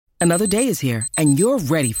Another day is here, and you're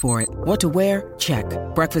ready for it. What to wear? Check.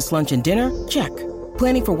 Breakfast, lunch, and dinner? Check.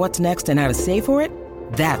 Planning for what's next and how to save for it?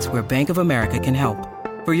 That's where Bank of America can help.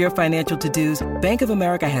 For your financial to-dos, Bank of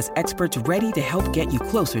America has experts ready to help get you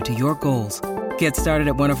closer to your goals. Get started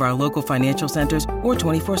at one of our local financial centers or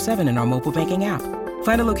 24/7 in our mobile banking app.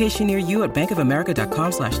 Find a location near you at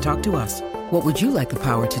bankofamerica.com/talktous. What would you like the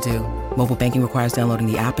power to do? Mobile banking requires downloading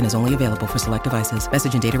the app and is only available for select devices.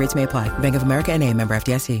 Message and data rates may apply. Bank of America N.A., member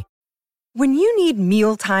FDIC. When you need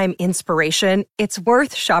mealtime inspiration, it's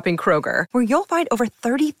worth shopping Kroger, where you'll find over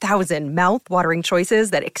 30,000 mouth-watering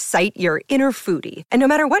choices that excite your inner foodie. And no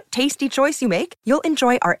matter what tasty choice you make, you'll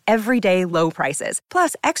enjoy our everyday low prices,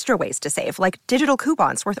 plus extra ways to save, like digital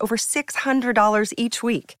coupons worth over $600 each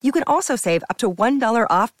week. You can also save up to $1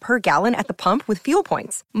 off per gallon at the pump with fuel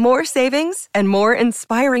points. More savings and more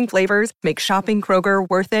inspiring flavors make shopping Kroger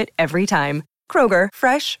worth it every time. Kroger,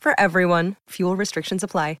 fresh for everyone. Fuel restrictions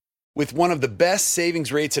apply. With one of the best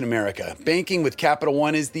savings rates in America, banking with Capital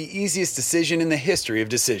One is the easiest decision in the history of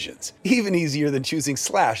decisions. Even easier than choosing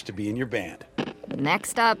Slash to be in your band.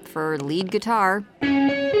 Next up for lead guitar.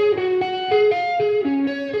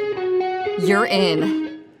 You're in.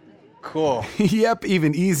 Cool. Yep,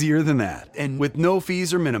 even easier than that. And with no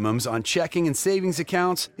fees or minimums on checking and savings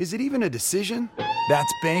accounts, is it even a decision?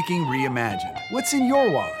 That's banking reimagined. What's in your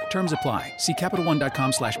wallet? Terms apply. See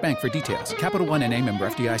CapitalOne.com/bank for details. Capital One N.A., member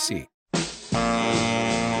FDIC.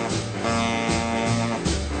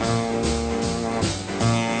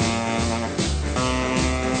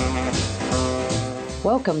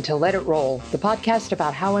 Welcome to Let It Roll, the podcast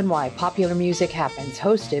about how and why popular music happens,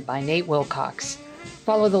 hosted by Nate Wilcox.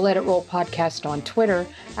 Follow the Let It Roll podcast on Twitter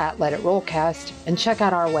at Let It Rollcast, and check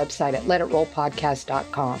out our website at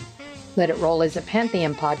letitrollpodcast.com. Let It Roll is a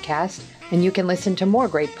Pantheon podcast, and you can listen to more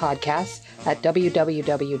great podcasts at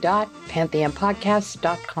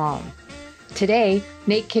www.pantheonpodcasts.com. Today,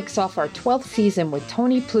 Nate kicks off our 12th season with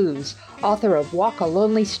Tony Plews, author of Walk a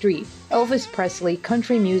Lonely Street, Elvis Presley,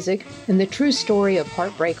 Country Music, and the True Story of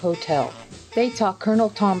Heartbreak Hotel. They talk Colonel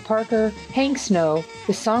Tom Parker, Hank Snow,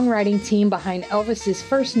 the songwriting team behind Elvis's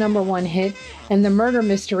first #1 hit, and the murder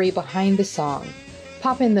mystery behind the song.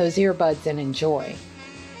 Pop in those earbuds and enjoy.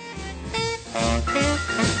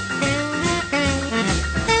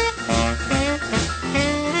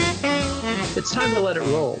 It's time to let it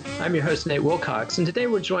roll. I'm your host, Nate Wilcox, and today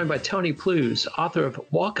we're joined by Tony Plews, author of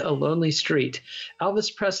Walk a Lonely Street,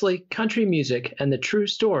 Elvis Presley, Country Music, and the True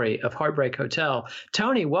Story of Heartbreak Hotel.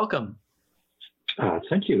 Tony, welcome.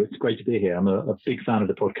 Thank you. It's great to be here. I'm a big fan of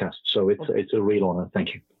the podcast, so it's a real honor.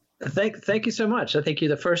 Thank you. Thank you so much. I think you're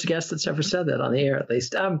the first guest that's ever said that on the air, at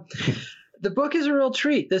least. The book is a real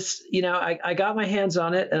treat. This, I got my hands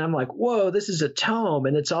on it, and I'm like, whoa, this is a tome,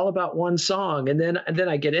 and it's all about one song. And then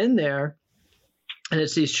I get in there, and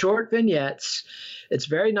it's these short vignettes. It's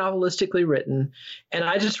very novelistically written, and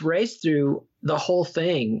I just raced through the whole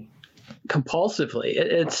thing compulsively.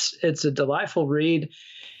 It's a delightful read,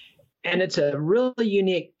 and it's a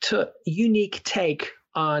really unique take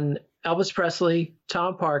on Elvis Presley,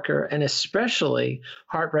 Tom Parker, and especially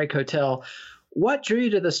Heartbreak Hotel. What drew you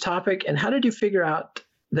to this topic, and how did you figure out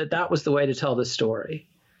that was the way to tell this story?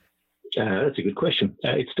 That's a good question.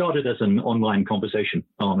 It started as an online conversation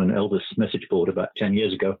on an Elvis message board about 10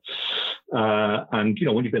 years ago. And,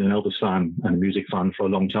 when you've been an Elvis fan and a music fan for a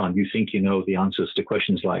long time, you think you know the answers to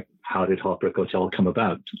questions like, how did Heartbreak Hotel come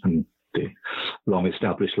about? And the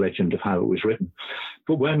long-established legend of how it was written.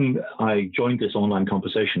 But when I joined this online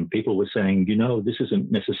conversation, people were saying, this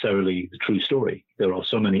isn't necessarily the true story. There are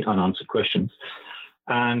so many unanswered questions.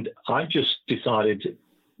 And I just decided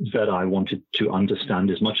that I wanted to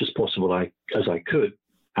understand as much as possible as I could,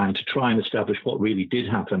 and to try and establish what really did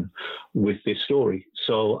happen with this story.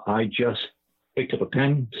 So I just picked up a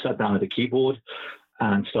pen, sat down at a keyboard,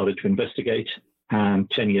 and started to investigate. And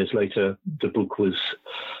 10 years later, the book was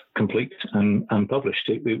complete and published.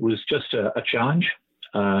 It was just a challenge.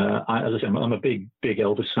 As I said, I'm a big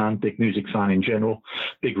Elvis fan, big music fan in general,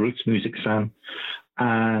 big roots music fan.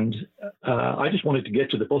 And I just wanted to get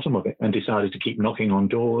to the bottom of it, and decided to keep knocking on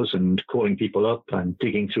doors and calling people up and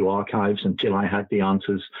digging through archives until I had the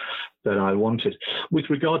answers that I wanted. With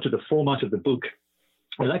regard to the format of the book,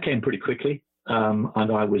 that came pretty quickly. And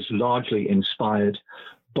I was largely inspired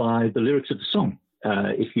by the lyrics of the song,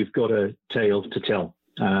 If You've Got a Tale to Tell.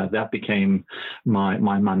 That became my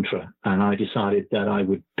mantra, and I decided that I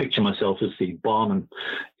would picture myself as the barman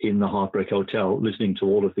in the Heartbreak Hotel, listening to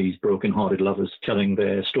all of these broken-hearted lovers telling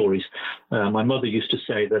their stories. My mother used to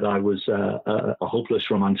say that I was a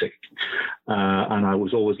hopeless romantic, and I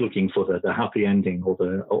was always looking for the happy ending or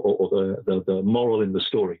the moral in the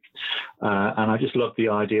story. And I just loved the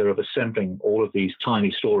idea of assembling all of these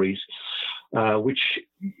tiny stories, which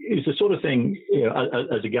is the sort of thing,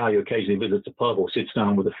 as a guy who occasionally visits a pub or sits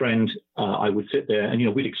down with a friend, I would sit there and,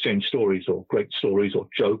 we'd exchange stories or great stories or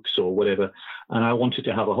jokes or whatever. And I wanted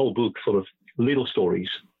to have a whole book full of little stories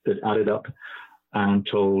that added up and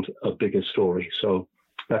told a bigger story. So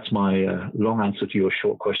that's my long answer to your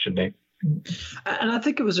short question, Nate. And I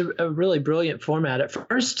think it was a really brilliant format. At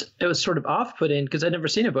first, it was sort of off-putting because I'd never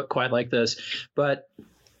seen a book quite like this, but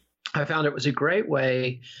I found it was a great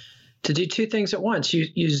way to do two things at once.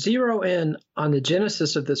 You zero in on the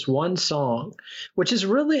genesis of this one song, which is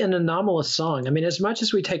really an anomalous song. I mean, as much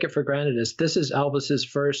as we take it for granted as this is Elvis's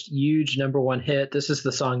first huge #1 hit, this is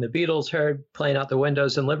the song the Beatles heard playing out the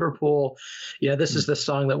windows in Liverpool. This is the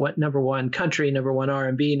song that went #1 country, #1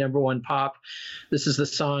 R&B, #1 pop. This is the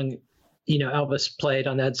song, Elvis played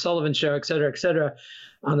on the Ed Sullivan Show, et cetera,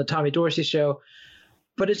 on the Tommy Dorsey Show.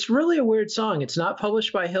 But it's really a weird song. It's not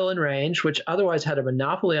published by Hill and Range, which otherwise had a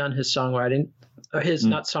monopoly on his songwriting, or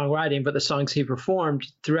not songwriting, but the songs he performed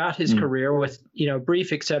throughout his career, with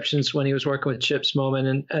brief exceptions when he was working with Chips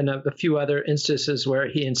Moman and a few other instances where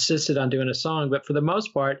he insisted on doing a song. But for the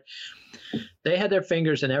most part, they had their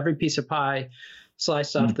fingers in every piece of pie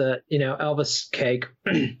sliced off the Elvis cake.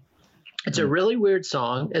 It's a really weird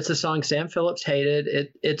song. It's a song Sam Phillips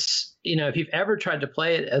hated. It's if you've ever tried to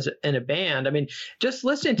play it in a band, I mean, just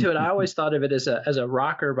listening to it, I always thought of it as a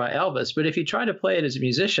rocker by Elvis. But if you try to play it as a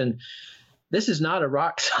musician, this is not a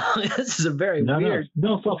rock song. This is a very weird.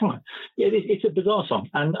 No, far from it. It's a bizarre song,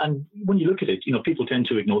 and when you look at it, people tend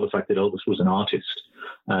to ignore the fact that Elvis was an artist,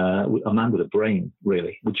 a man with a brain,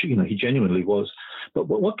 really, which he genuinely was. But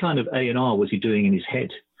what kind of A&R was he doing in his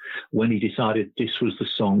head when he decided this was the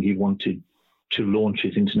song he wanted to launch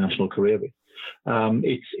his international career with?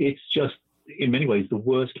 It's just, in many ways, the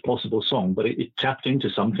worst possible song, but it tapped into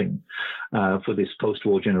something for this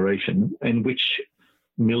post-war generation in which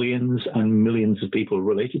millions and millions of people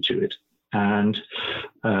related to it. And,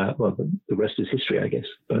 the rest is history, I guess.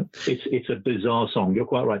 But it's a bizarre song. You're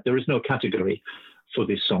quite right. There is no category for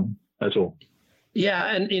this song at all.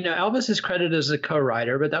 Yeah, and Elvis is credited as a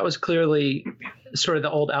co-writer, but that was clearly sort of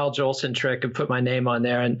the old Al Jolson trick of put my name on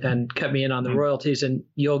there and cut me in on the royalties, and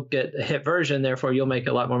you'll get a hit version, therefore you'll make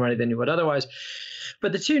a lot more money than you would otherwise.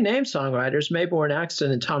 But the two named songwriters, Mayborn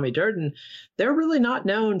Axton and Tommy Durden, they're really not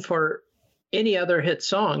known for any other hit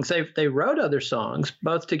songs. They wrote other songs,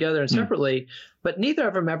 both together and separately, but neither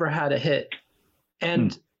of them ever had a hit.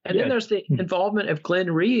 And then there's the involvement of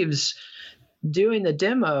Glenn Reeves doing the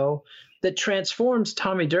demo that transforms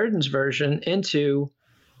Tommy Durden's version into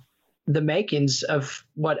the makings of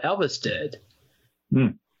what Elvis did.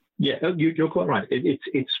 Yeah, you're quite right.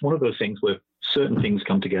 It's one of those things where certain things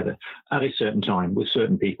come together at a certain time with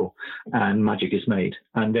certain people and magic is made.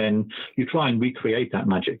 And then you try and recreate that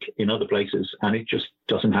magic in other places and it just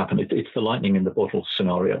doesn't happen. It's the lightning in the bottle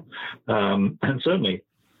scenario. And certainly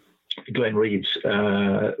Glenn Reeves,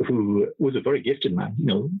 who was a very gifted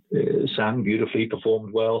man, sang beautifully,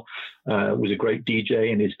 performed well, was a great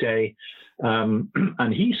DJ in his day.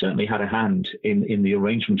 And he certainly had a hand in the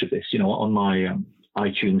arrangement of this. On my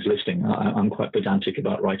iTunes listing, I'm quite pedantic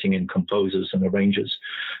about writing in composers and arrangers.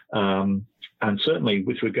 And certainly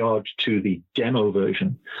with regard to the demo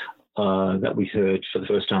version that we heard for the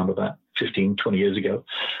first time about 15, 20 years ago,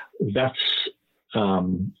 that's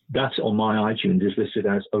on my iTunes is listed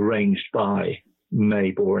as arranged by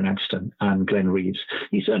Mayborn Axton and Glenn Reeves.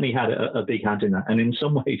 He certainly had a big hand in that. And in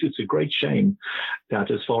some ways, it's a great shame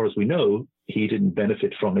that, as far as we know, he didn't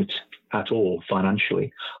benefit from it at all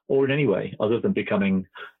financially or in any way other than becoming,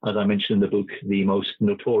 as I mentioned in the book, the most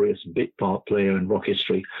notorious bit part player in rock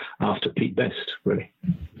history after Pete Best, really.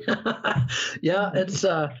 Yeah, it's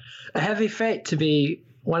a heavy fate to be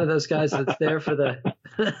one of those guys that's there for the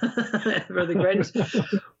for the greatest.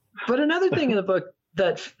 But another thing in the book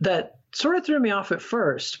that sort of threw me off at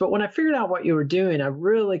first, but when I figured out what you were doing, I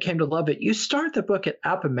really came to love it. You start the book at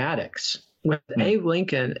Appomattox with Abe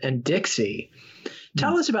Lincoln and Dixie.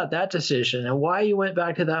 Tell us about that decision and why you went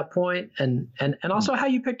back to that point, and also how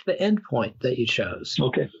you picked the end point that you chose.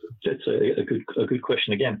 Okay, that's a good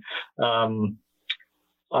question again.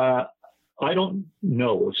 I don't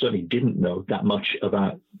know, or certainly didn't know that much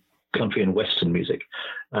about country and Western music.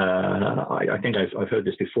 I think I've heard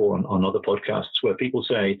this before on other podcasts where people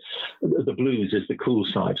say the blues is the cool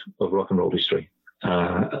side of rock and roll history.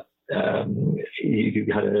 You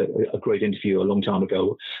had a great interview a long time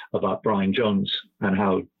ago about Brian Jones and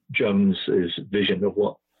how Jones's vision of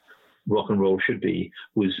what rock and roll should be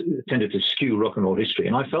tended to skew rock and roll history.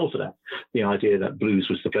 And I fell for that, the idea that blues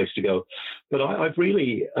was the place to go. But I've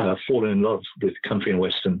really fallen in love with country and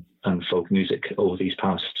Western and folk music over these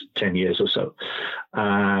past 10 years or so.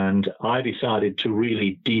 And I decided to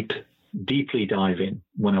really deeply dive in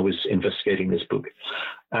when I was investigating this book.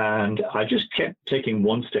 And I just kept taking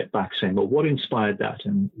one step back, saying, well, what inspired that?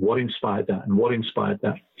 And what inspired that? And what inspired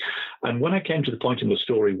that? And when I came to the point in the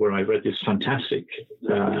story where I read this fantastic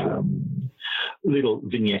little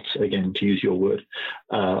vignette, again, to use your word,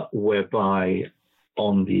 whereby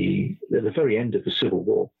on the very end of the Civil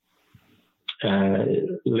War,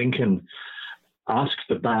 Lincoln asked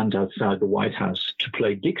the band outside the White House to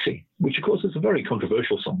play Dixie, which of course is a very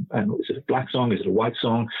controversial song. And is it a black song? Is it a white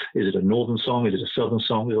song? Is it a northern song? Is it a southern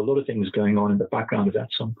song? There's a lot of things going on in the background of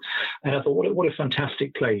that song. And I thought, what a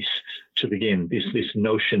fantastic place to begin, this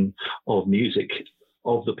notion of music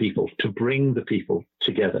of the people, to bring the people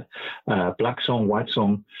together, black song, white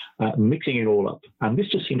song, mixing it all up. And this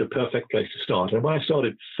just seemed a perfect place to start. And when I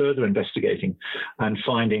started further investigating and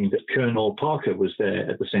finding that Colonel Parker was there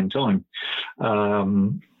at the same time,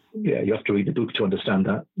 you have to read the book to understand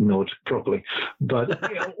that note properly.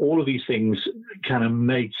 But all of these things kind of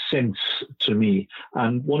made sense to me.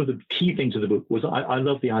 And one of the key things of the book was I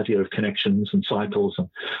love the idea of connections and cycles, and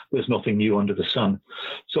there's nothing new under the sun.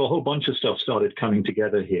 So a whole bunch of stuff started coming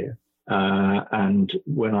together here. And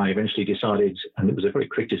when I eventually decided, and it was a very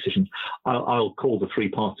quick decision, I'll call the three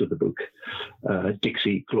parts of the book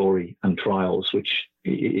Dixie, Glory, and Trials, which,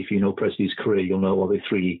 if you know Presley's career, you'll know are the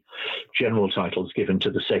three general titles given to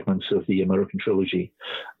the segments of the American Trilogy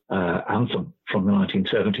anthem from the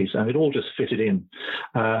 1970s. And it all just fitted in.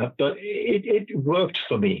 But it worked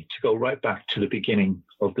for me to go right back to the beginning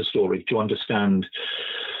of the story, to understand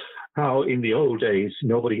how in the old days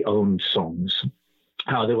nobody owned songs,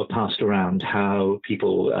 how they were passed around, how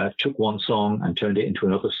people took one song and turned it into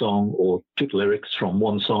another song, or took lyrics from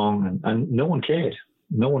one song, and no one cared.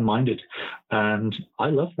 No one minded. And I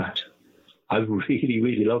love that. I really,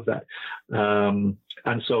 really love that.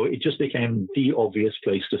 And so it just became the obvious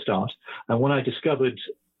place to start. And when I discovered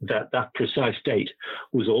that precise date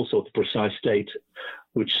was also the precise date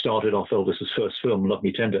which started off Elvis's first film, Love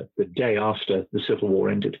Me Tender, the day after the Civil War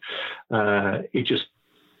ended, it just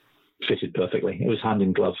fitted perfectly. It was hand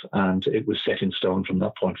in glove, and it was set in stone from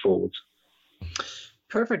that point forwards.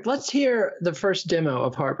 Perfect. Let's hear the first demo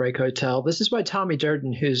of Heartbreak Hotel. This is by Tommy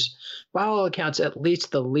Durden, who's, by all accounts, at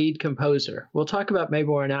least the lead composer. We'll talk about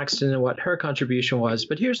Mabel Warren Axton and what her contribution was,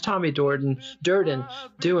 but here's Tommy Durden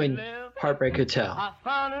doing Heartbreak Hotel. I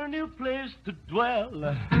found a new place to dwell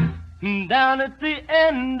down at the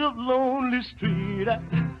end of Lonely Street at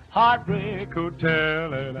Heartbreak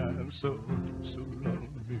Hotel, and I'm so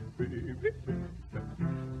lonely, baby.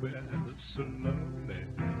 Well, so lonely.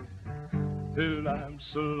 Well, I'm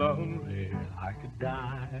so lonely I could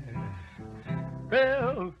die.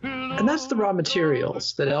 And that's the raw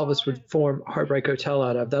materials that Elvis would form Heartbreak Hotel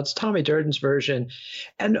out of. That's Tommy Durden's version.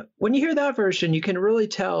 And when you hear that version, you can really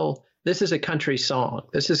tell this is a country song.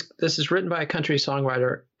 This is written by a country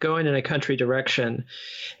songwriter going in a country direction.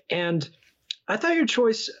 And I thought your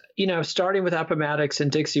choice, starting with Appomattox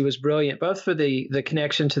and Dixie was brilliant, both for the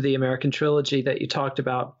connection to the American Trilogy that you talked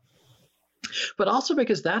about, but also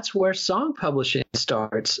because that's where song publishing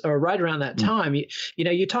starts, or right around that time.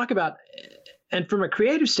 You talk about, and from a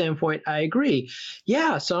creative standpoint, I agree.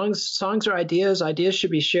 Yeah, songs are ideas. Ideas should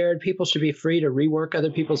be shared. People should be free to rework other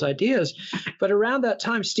people's ideas. But around that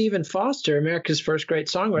time, Stephen Foster, America's first great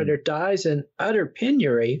songwriter, dies in utter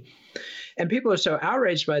penury. And people are so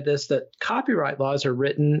outraged by this that copyright laws are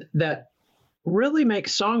written that really make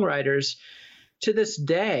songwriters, to this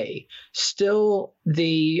day, still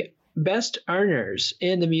the best earners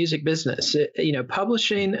in the music business.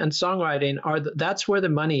 Publishing and songwriting that's where the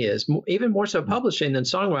money is, even more so publishing than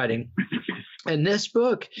songwriting. And this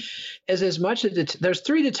book is as much as there's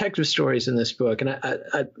 3 detective stories in this book. And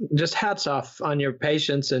I just hats off on your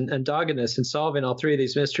patience and doggedness in solving all 3 of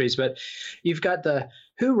these mysteries. But you've got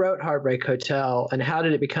who wrote Heartbreak Hotel and how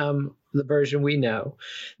did it become the version we know?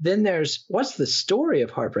 Then there's what's the story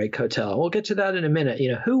of Heartbreak Hotel? We'll get to that in a minute.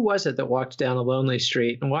 Who was it that walked down a lonely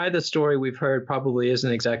street, and why the story we've heard probably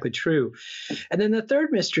isn't exactly true? And then the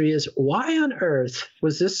third mystery is why on earth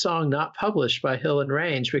was this song not published by Hill and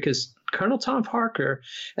Range? Because Colonel Tom Parker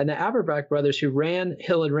and the Aberbach brothers, who ran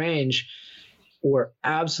Hill and Range, were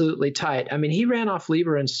absolutely tight. I mean, he ran off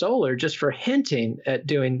Lieber and Stoller just for hinting at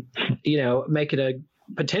doing, making a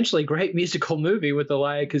potentially great musical movie with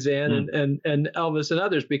Elia Kazan and Elvis and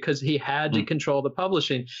others, because he had to control the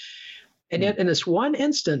publishing. And yet in this one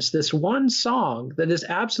instance, this one song that is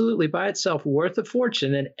absolutely by itself worth a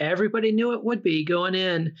fortune, and everybody knew it would be going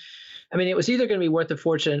in. I mean, it was either going to be worth a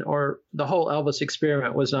fortune or the whole Elvis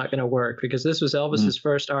experiment was not going to work, because this was Elvis's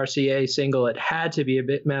first RCA single. It had to be a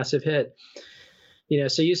massive hit.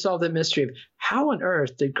 So you solve the mystery of how on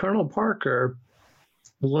earth did Colonel Parker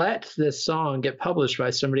let this song get published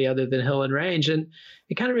by somebody other than Hill and Range? And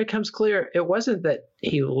it kind of becomes clear it wasn't that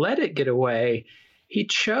he let it get away. He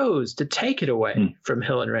chose to take it away from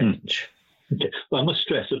Hill and Range. Okay. Well, I must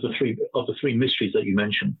stress of the three mysteries that you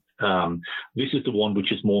mentioned, this is the one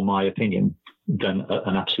which is more my opinion than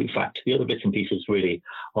an absolute fact. The other bits and pieces really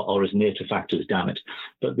are as near to fact as damn it.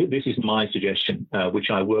 But this is my suggestion, which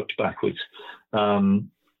I worked backwards.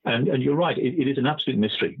 And you're right, it is an absolute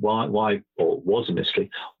mystery. Why, or was a mystery,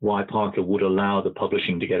 why Parker would allow the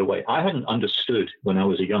publishing to get away. I hadn't understood when I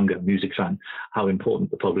was a younger music fan how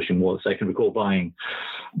important the publishing was. I can recall buying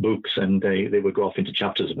books and they would go off into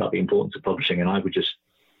chapters about the importance of publishing, and I would just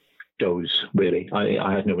doze, really.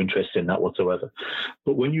 I had no interest in that whatsoever.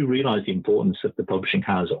 But when you realize the importance that the publishing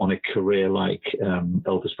has on a career like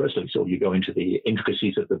Elvis Presley, so you go into the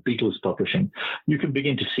intricacies of the Beatles publishing, you can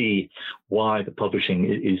begin to see why the publishing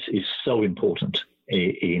is so important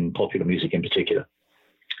in popular music in particular.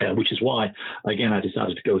 Which is why, again, I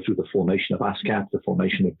decided to go through the formation of ASCAP, the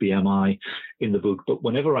formation of BMI in the book. But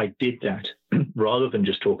whenever I did that, rather than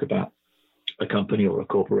just talk about a company or a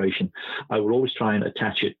corporation, I would always try and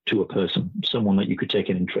attach it to a person, someone that you could take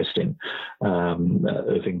an interest in,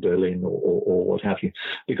 Irving Berlin or what have you,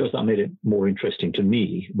 because that made it more interesting to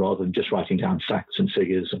me rather than just writing down facts and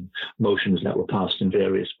figures and motions that were passed in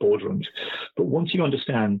various boardrooms. But once you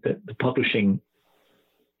understand that the publishing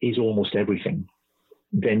is almost everything,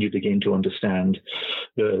 then you begin to understand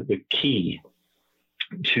the key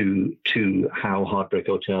to how Heartbreak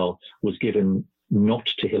Hotel was given not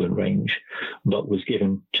to Hill and Range, but was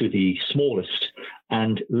given to the smallest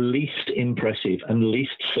and least impressive and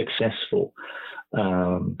least successful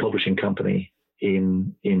publishing company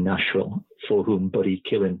in Nashville, for whom Buddy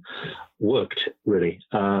Killen worked, really.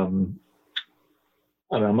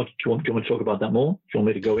 I mean, do you want to talk about that more? Do you want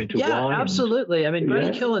me to go into why? Yeah, absolutely. I mean, Buddy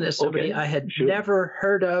Killen is somebody I had never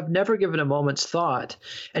heard of, never given a moment's thought.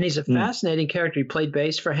 And he's a fascinating character. He played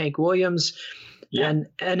bass for Hank Williams. Yeah.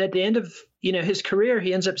 And at the end of his career,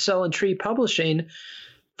 he ends up selling Tree Publishing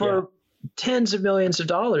for tens of millions of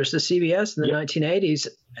dollars to CBS in the 1980s.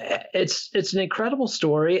 It's an incredible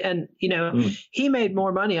story. And, he made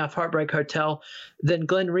more money off Heartbreak Hotel than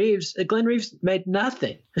Glenn Reeves. Glenn Reeves made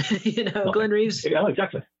nothing. Glenn Reeves. Yeah,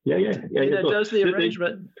 exactly. Yeah. Does the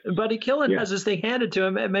arrangement. Buddy Killen has this thing handed to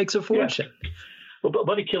him and makes a fortune. Yeah. Well,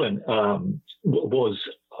 Buddy Killen was,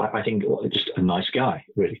 I think, just a nice guy,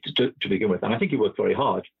 really, to begin with. And I think he worked very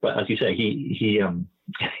hard. But as you say, he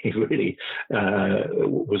really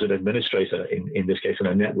was an administrator in this case and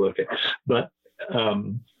a networker. But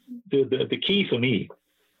the key for me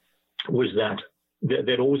was that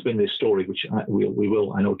there'd always been this story, which we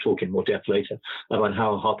will, I know, talk in more depth later, about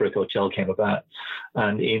how Heartbreak Hotel came about.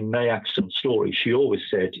 And in Mae Axton's story, she always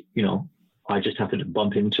said, I just happened to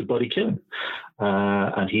bump into Buddy Killen.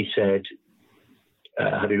 And he said,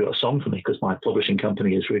 have you got a song for me? Because my publishing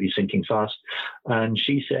company is really sinking fast. And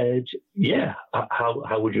she said, yeah,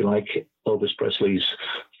 how would you like Elvis Presley's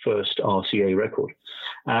first RCA record?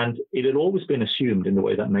 And it had always been assumed in the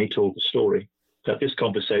way that Mae told the story that this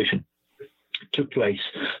conversation took place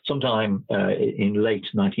sometime in late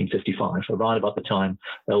 1955, around about the time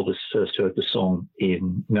Elvis first heard the song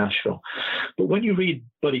in Nashville. But when you read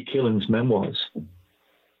Buddy Killen's memoirs,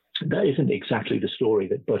 that isn't exactly the story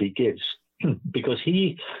that Buddy gives, because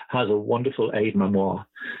he has a wonderful aid memoir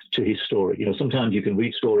to his story. Sometimes you can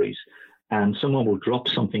read stories and someone will drop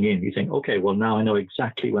something in. You think, okay, well, now I know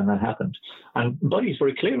exactly when that happened. And Buddy's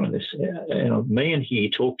very clear on this. Mae and he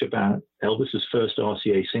talked about Elvis's first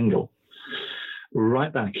RCA single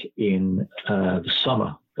right back in the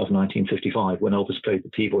summer of 1955 when Elvis played the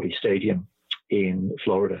Peabody Stadium in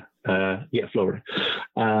Florida. Florida.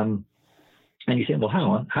 And you think, well, hang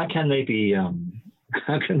on, how can they be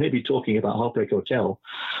talking about Heartbreak Hotel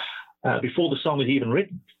before the song is even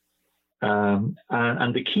written?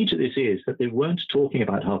 And the key to this is that they weren't talking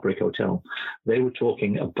about Heartbreak Hotel. They were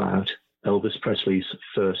talking about Elvis Presley's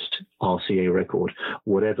first RCA record,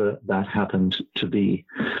 whatever that happened to be.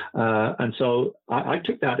 And so I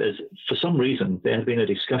took that as, for some reason, there had been a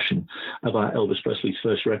discussion about Elvis Presley's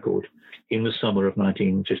first record in the summer of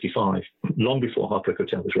 1955, long before Heartbreak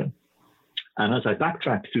Hotel was written. And as I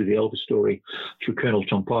backtracked through the Elvis story, through Colonel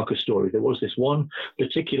Tom Parker's story, there was this one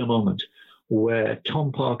particular moment where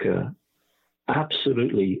Tom Parker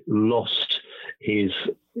absolutely lost his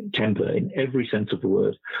temper in every sense of the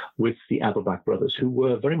word with the Averback brothers, who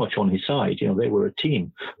were very much on his side. You know, they were a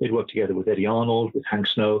team. They'd worked together with Eddie Arnold, with Hank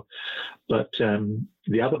Snow. But the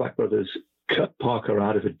Averback brothers cut Parker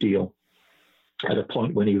out of a deal at a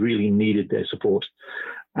point when he really needed their support.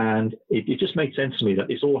 And it just made sense to me that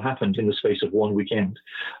this all happened in the space of one weekend.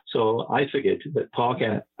 So I figured that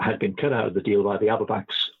Parker had been cut out of the deal by the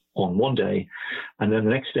Averbacks on one day. And then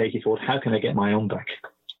the next day he thought, how can I get my own back?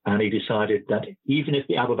 And he decided that even if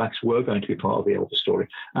the Averbacks were going to be part of the Elvis story,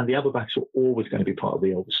 and the Averbacks were always going to be part of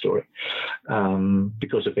the Elvis story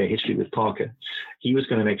because of their history with Parker, he was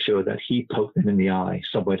going to make sure that he poked them in the eye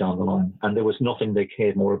somewhere down the line. And there was nothing they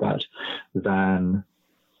cared more about than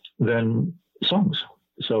songs.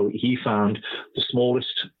 So he found the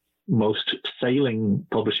smallest, most failing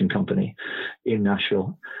publishing company in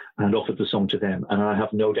Nashville and offered the song to them. And I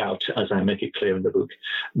have no doubt, as I make it clear in the book,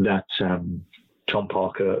 that Tom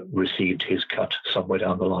Parker received his cut somewhere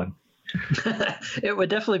down the line. It would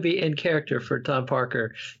definitely be in character for Tom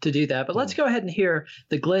Parker to do that. But let's go ahead and hear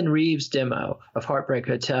the Glenn Reeves demo of Heartbreak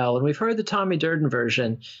Hotel. And we've heard the Tommy Durden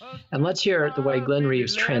version, and let's hear the way Glenn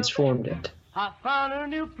Reeves transformed it. I found a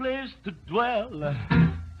new place to dwell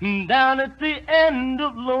down at the end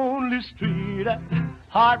of Lonely Street at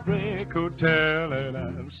Heartbreak Hotel, and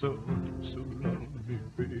I'm so lonely,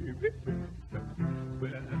 baby.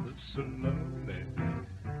 Well, so lonely,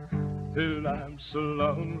 and I'm so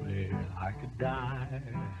lonely I could die.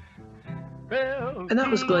 Well, and that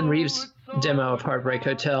was Glenn Reeves' demo of Heartbreak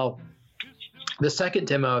Hotel, the second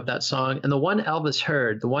demo of that song, and the one Elvis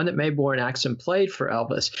heard, the one that Mae Bourne-Axton played for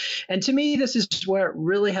Elvis. And to me, this is where it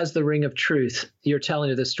really has the ring of truth you're telling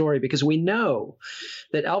of the story, because we know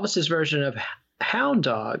that Elvis's version of Hound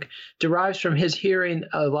Dog derives from his hearing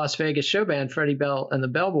a Las Vegas show band, Freddie Bell and the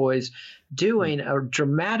Bellboys, doing a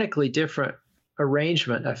dramatically different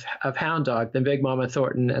arrangement of Hound Dog than Big Mama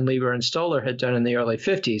Thornton and Leiber and Stoller had done in the early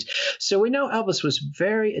 50s. So we know Elvis was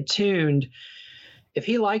very attuned. If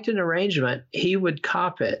he liked an arrangement, he would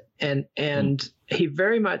cop it. And he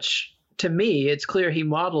very much, to me, it's clear he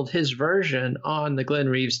modeled his version on the Glenn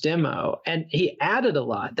Reeves demo. And he added a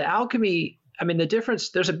lot. The alchemy, I mean, the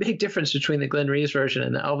difference, there's a big difference between the Glenn Reeves version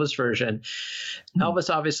and the Elvis version.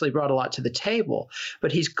 Elvis obviously brought a lot to the table,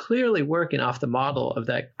 but he's clearly working off the model of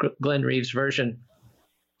that Glenn Reeves version.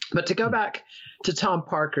 But to go back to Tom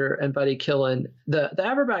Parker and Buddy Killen, the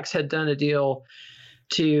Averbacks had done a deal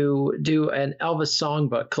to do an Elvis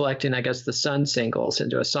songbook, collecting, I guess, the Sun singles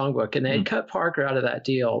into a songbook. And they had cut Parker out of that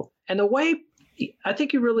deal. And the way I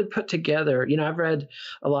think you really put together, you know, I've read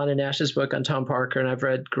Alana Nash's book on Tom Parker, and I've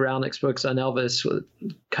read Guralnick's books on Elvis,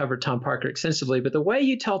 covered Tom Parker extensively. But the way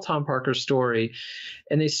you tell Tom Parker's story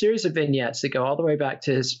in these series of vignettes that go all the way back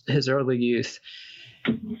to his early youth,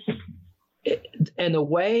 and the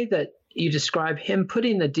way that you describe him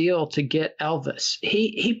putting the deal to get Elvis,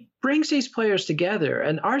 he brings these players together,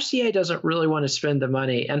 and RCA doesn't really want to spend the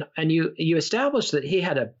money. And you establish that he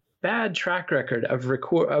had a bad track record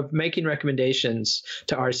of making recommendations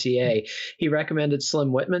to RCA. He recommended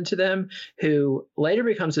Slim Whitman to them, who later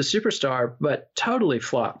becomes a superstar, but totally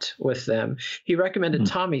flopped with them. He recommended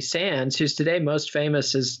Tommy Sands, who's today most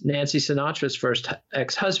famous as Nancy Sinatra's first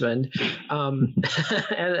ex-husband,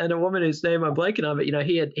 and a woman whose name I'm blanking on. But you know,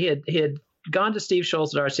 he had gone to Steve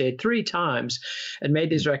Schultz at RCA 3 times and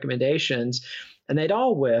made these recommendations, and they'd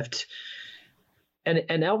all whiffed. And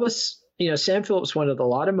Elvis, you know, Sam Phillips wanted a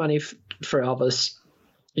lot of money for Elvis.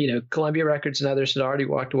 You know, Columbia Records and others had already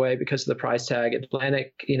walked away because of the price tag.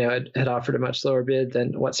 Atlantic, you know, had offered a much lower bid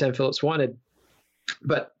than what Sam Phillips wanted.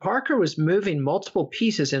 But Parker was moving multiple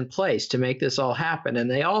pieces in place to make this all happen, and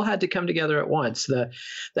they all had to come together at once. The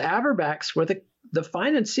Averbacks were the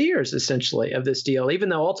financiers, essentially, of this deal. Even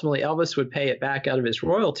though ultimately Elvis would pay it back out of his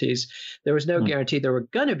royalties, there was no guarantee there were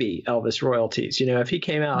going to be Elvis royalties. You know, if he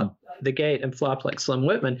came out the gate and flopped like Slim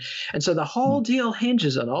Whitman. And so the whole deal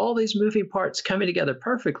hinges on all these moving parts coming together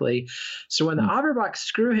perfectly. So when the Averbacks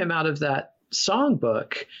screw him out of that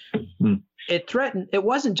songbook, it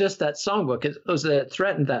wasn't just that songbook. It was that it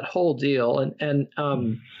threatened that whole deal. And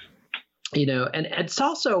you know, and it's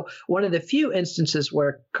also one of the few instances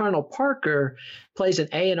where Colonel Parker plays an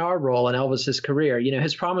A&R role in Elvis's career. You know,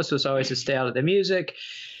 his promise was always to stay out of the music.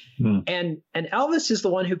 And Elvis is the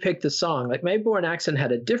one who picked the song. Like Mae Born-Axon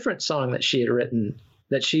had a different song that she had written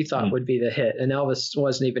that she thought would be the hit, and Elvis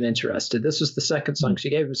wasn't even interested. This was the second song she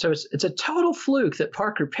gave him. So it's a total fluke that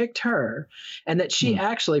Parker picked her, and that she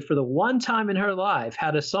actually, for the one time in her life,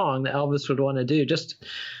 had a song that Elvis would want to do. Just,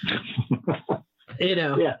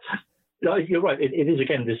 Yeah. No, you're right. It is,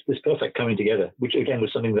 again, this perfect coming together, which, again,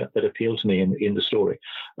 was something that appealed to me in the story.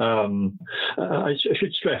 I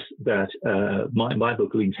should stress that my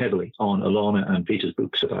book leans heavily on Alana and Peter's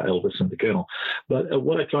books about Elvis and the Colonel. But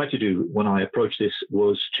what I tried to do when I approached this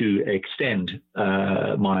was to extend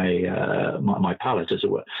my palette, as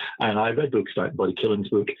it were. And I read books like Buddy Killing's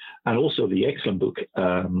book, and also the excellent book,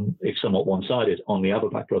 if somewhat one-sided, on the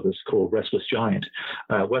Averbach brothers called Restless Giant,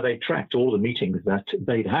 where they tracked all the meetings that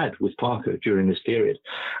they'd had with Parker during this period.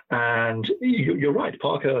 And you're right,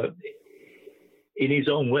 Parker, in his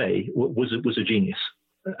own way, was a genius,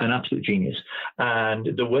 an absolute genius.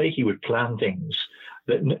 And the way he would plan things,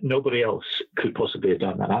 that nobody else could possibly have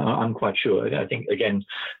done that. I'm quite sure. I think, again,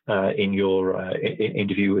 in your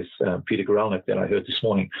interview with Peter Guralnick that I heard this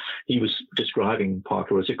morning, he was describing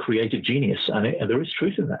Parker as a creative genius, and there is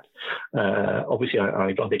truth in that. Obviously,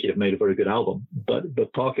 I don't think he'd have made a very good album, but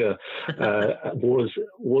Parker was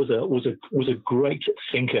a great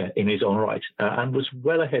thinker in his own right, and was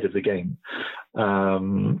well ahead of the game.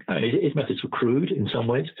 And his methods were crude in some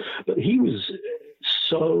ways, but he was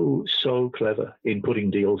so clever in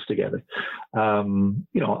putting deals together.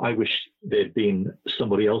 I wish there'd been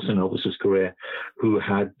somebody else in Elvis's career who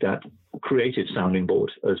had that creative sounding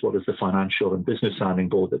board as well as the financial and business sounding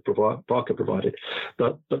board that Parker provided.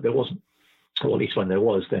 But there wasn't. Or at least when there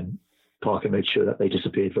was, then Parker made sure that they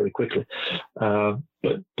disappeared very quickly.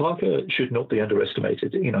 But Parker should not be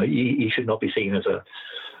underestimated. He should not be seen as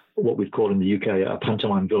what we'd call in the UK a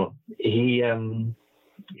pantomime villain. He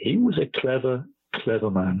was a clever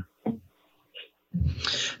man.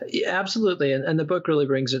 Yeah, absolutely. And the book really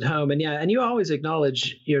brings it home. And you always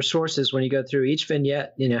acknowledge your sources when you go through. Each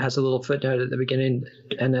vignette, has a little footnote at the beginning,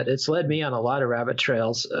 and it's led me on a lot of rabbit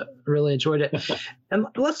trails. Really enjoyed it. And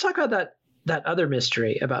let's talk about that other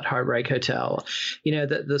mystery about Heartbreak Hotel.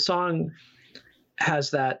 The song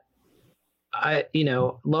has that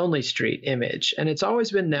Lonely Street image. And it's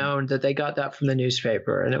always been known that they got that from the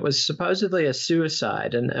newspaper. And it was supposedly a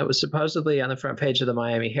suicide. And it was supposedly on the front page of the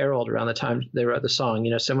Miami Herald around the time they wrote the song.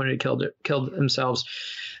 Someone who killed themselves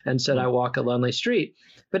and said, "I walk a lonely street."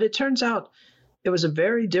 But it turns out it was a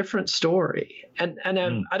very different story. And I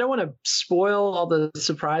don't want to spoil all the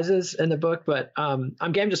surprises in the book, but I'm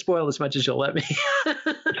game to spoil as much as you'll let me.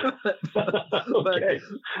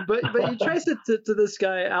 but you trace it to this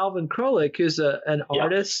guy, Alvin Krolik, who's an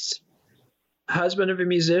artist, husband of a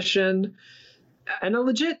musician, and a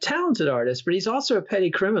legit talented artist, but he's also a petty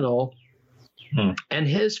criminal. And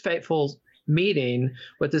his fateful meeting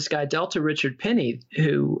with this guy, Delta Richard Penny,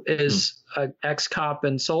 who is an ex-cop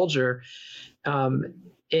and soldier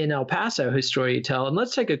in El Paso, whose story you tell. And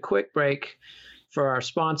let's take a quick break for our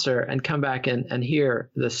sponsor and come back and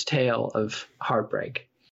hear this tale of heartbreak.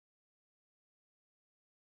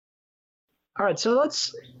 All right, so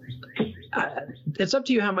it's up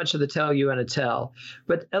to you how much of the tale you want to tell,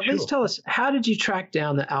 but at least tell us, how did you track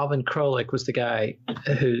down that Alvin Krolik was the guy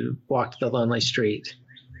who walked the lonely street?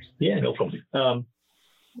 Yeah, no problem.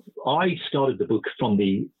 I started the book from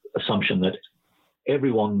the assumption that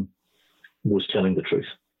everyone was telling the truth.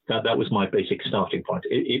 That was my basic starting point.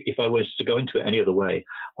 If I was to go into it any other way,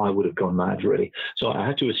 I would have gone mad, really. So I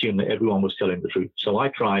had to assume that everyone was telling the truth. So I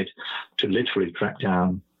tried to literally track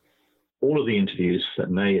down all of the interviews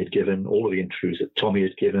that Mae had given, all of the interviews that Tommy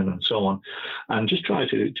had given, and so on, and just try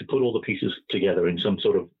to put all the pieces together in some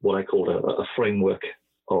sort of what I call a framework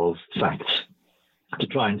of facts, to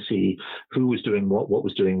try and see who was doing what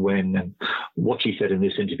was doing when, and what she said in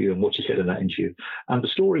this interview and what she said in that interview. And the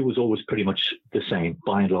story was always pretty much the same,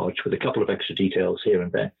 by and large, with a couple of extra details here and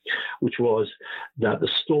there, which was that the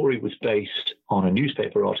story was based on a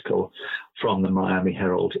newspaper article from the Miami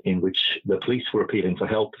Herald in which the police were appealing for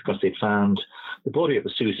help because they'd found the body of a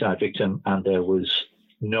suicide victim, and there was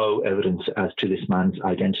no evidence as to this man's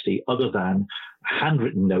identity other than a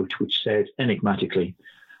handwritten note which said enigmatically,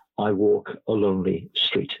 "I walk a lonely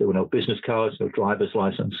street." There were no business cards, no driver's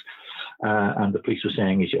license. And the police were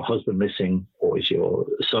saying, "Is your husband missing, or is your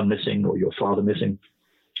son missing, or your father missing?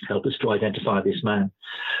 Help us to identify this man."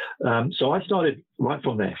 So I started right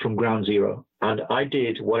from there, from ground zero. And I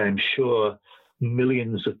did what I'm sure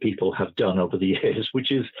millions of people have done over the years,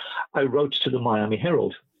 which is I wrote to the Miami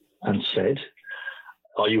Herald and said,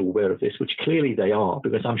 "Are you aware of this?" Which clearly they are,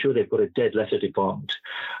 because I'm sure they've got a dead letter department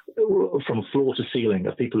from floor to ceiling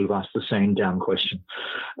of people who've asked the same damn question.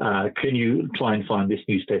 Can you try and find this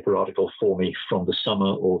newspaper article for me from the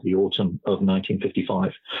summer or the autumn of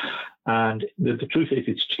 1955? And the truth is,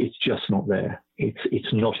 it's just not there.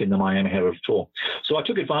 It's not in the Miami Herald at all. So I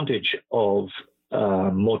took advantage of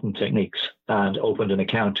modern techniques and opened an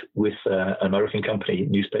account with an American company,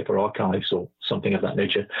 Newspaper Archives or something of that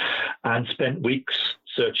nature, and spent weeks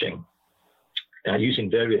searching using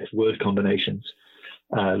various word combinations,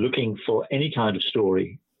 looking for any kind of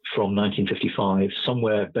story from 1955,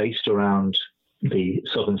 somewhere based around the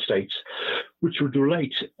southern states, which would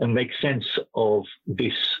relate and make sense of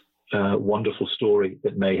this wonderful story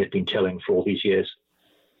that May had been telling for all these years.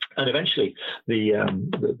 And eventually,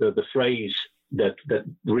 the phrase that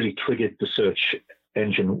really triggered the search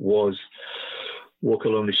engine was "Walk a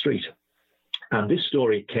Lonely Street," and this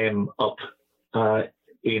story came up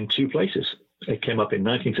in two places. It came up in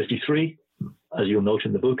 1953, as you'll note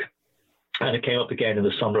in the book, and it came up again in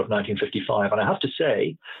the summer of 1955. And I have to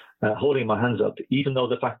say, holding my hands up, even though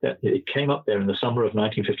the fact that it came up there in the summer of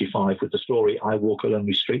 1955 with the story "I Walk a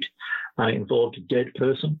Lonely Street," and it involved a dead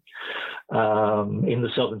person in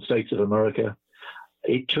the southern states of America,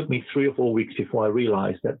 it took me 3 or 4 weeks before I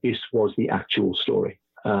realized that this was the actual story.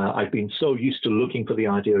 I'd been so used to looking for the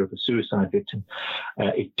idea of a suicide victim.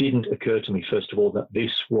 It didn't occur to me, first of all, that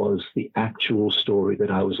this was the actual story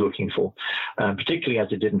that I was looking for, particularly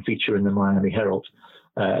as it didn't feature in the Miami Herald.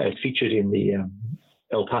 It featured in the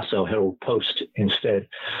El Paso Herald Post instead.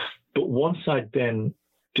 But once I'd then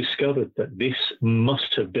discovered that this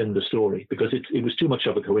must have been the story, because it was too much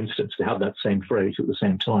of a coincidence to have that same phrase at the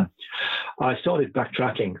same time, I started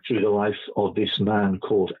backtracking through the life of this man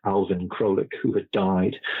called Alvin Krolik, who had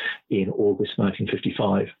died in August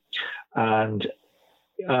 1955. And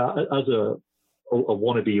as a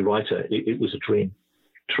wannabe writer, it was a dream.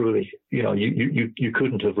 Truly, you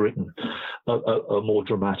couldn't have written a more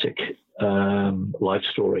dramatic life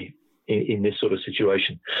story in this sort of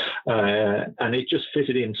situation. And it just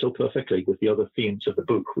fitted in so perfectly with the other themes of the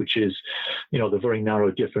book, which is, the very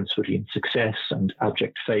narrow difference between success and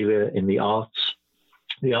abject failure in the arts,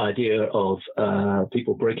 the idea of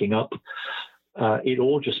people breaking up. It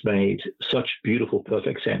all just made such beautiful,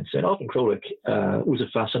 perfect sense. And Alvin Krolik was a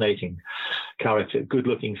fascinating character,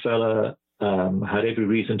 good-looking fella, had every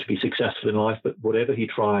reason to be successful in life, but whatever he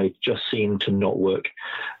tried just seemed to not work.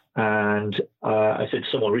 And I said to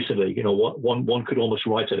someone recently, one could almost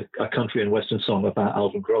write a country and western song about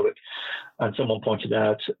Alvin Krolik. And someone pointed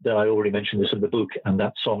out that I already mentioned this in the book, and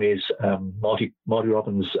that song is Marty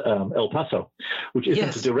Robbins' El Paso, which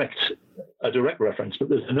isn't a direct reference, but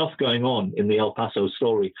there's enough going on in the El Paso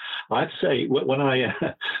story. I have to say, when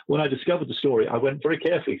I discovered the story, I went very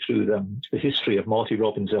carefully through the history of Marty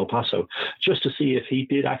Robbins' El Paso, just to see if he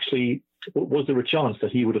did actually. Was there a chance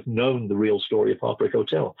that he would have known the real story of Heartbreak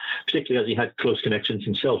Hotel, particularly as he had close connections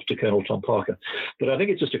himself to Colonel Tom Parker? But I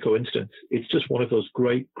think it's just a coincidence. It's just one of those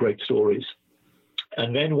great, great stories.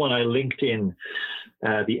 And then when I linked in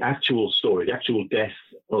the actual story, the actual death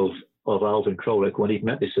of Alvin Krolik, when he'd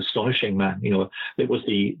met this astonishing man, it was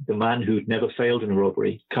the man who'd never failed in a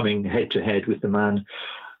robbery, coming head to head with the man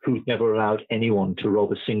who'd never allowed anyone to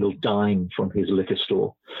rob a single dime from his liquor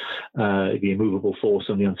store, the immovable force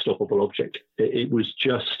and the unstoppable object. It was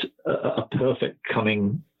just a perfect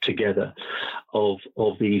coming together of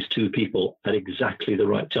these two people at exactly the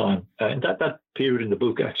right time. And that period in the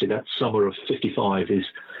book, actually, that summer of 55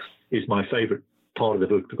 is my favorite part of the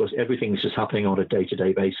book, because everything's just happening on a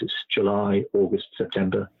day-to-day basis, July, August,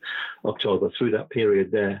 September, October, through that period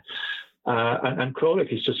there. And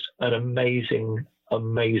Krolik is just an amazing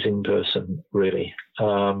person, really.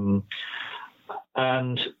 And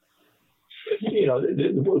one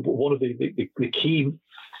of the key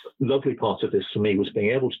lovely parts of this for me was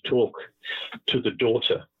being able to talk to the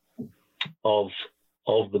daughter of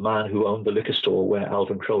the man who owned the liquor store where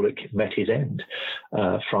Alvin Krolik met his end,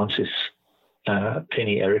 Frances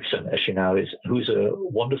Penny Erickson, as she now is, who's a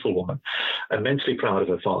wonderful woman, immensely proud of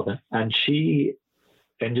her father. And she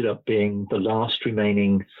ended up being the last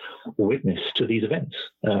remaining witness to these events.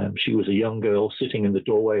 She was a young girl sitting in the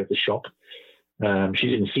doorway of the shop. She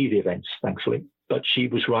didn't see the events, thankfully, but she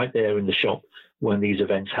was right there in the shop when these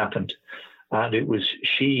events happened. And it was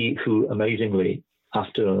she who, amazingly,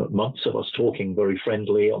 after months of us talking very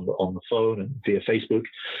friendly on the phone and via Facebook,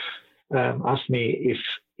 asked me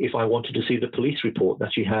if I wanted to see the police report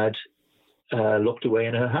that she had locked away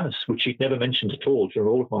in her house, which she'd never mentioned at all during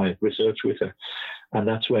all of my research with her. And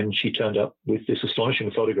that's when she turned up with this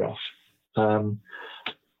astonishing photograph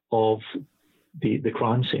of the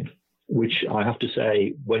crime scene, which I have to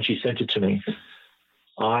say, when she sent it to me,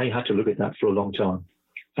 I had to look at that for a long time.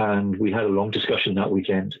 And we had a long discussion that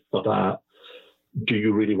weekend about, do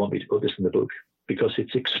you really want me to put this in the book? Because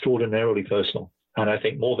it's extraordinarily personal. And I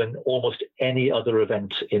think more than almost any other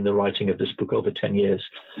event in the writing of this book over 10 years,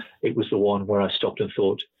 it was the one where I stopped and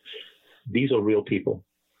thought, these are real people.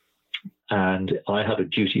 And I have a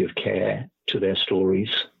duty of care to their stories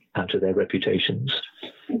and to their reputations.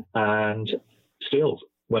 And still,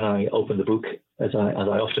 when I open the book, as I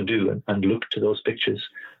often do, and look to those pictures,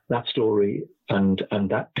 that story and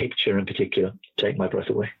that picture in particular take my breath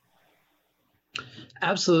away.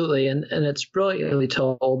 Absolutely. And it's brilliantly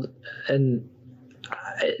told. And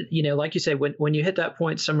like you say, when you hit that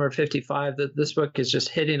point somewhere 55, that this book is just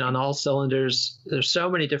hitting on all cylinders. There's so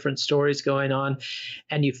many different stories going on,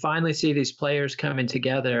 and you finally see these players coming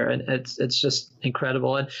together, and it's just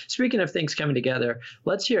incredible. And speaking of things coming together,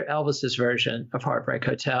 let's hear Elvis's version of Heartbreak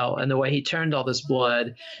Hotel and the way he turned all this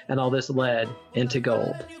blood and all this lead into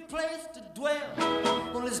gold.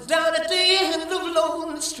 Well, it's down at the end of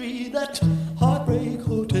Lonely Street, that Heartbreak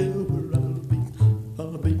Hotel where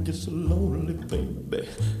I'll be just so lonely, baby.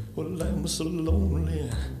 Well, I'm so lonely,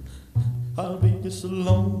 I'll be just so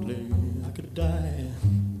lonely, I could die.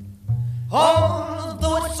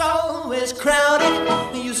 Although it's always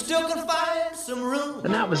crowded, you still can find some room.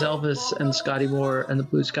 And that was Elvis and Scotty Moore and the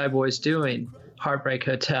Blue Sky Boys doing Heartbreak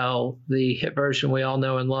Hotel, the hit version we all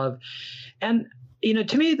know and love. And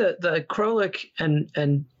to me, the Krolik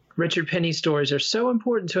and Richard Penny stories are so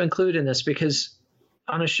important to include in this, because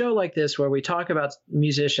on a show like this where we talk about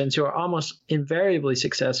musicians who are almost invariably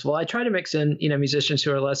successful, I try to mix in, musicians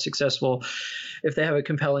who are less successful if they have a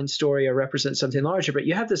compelling story or represent something larger. But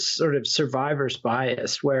you have this sort of survivor's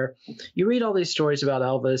bias where you read all these stories about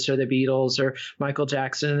Elvis or the Beatles or Michael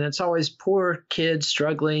Jackson, and it's always poor kid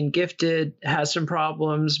struggling, gifted, has some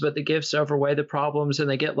problems, but the gifts overweigh the problems, and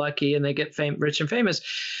they get lucky and they get rich and famous.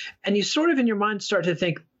 And you sort of in your mind start to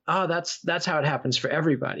think, oh, that's how it happens for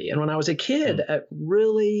everybody. And when I was a kid, it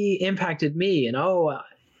really impacted me. And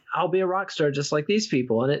I'll be a rock star just like these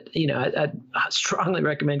people. And I strongly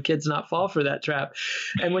recommend kids not fall for that trap.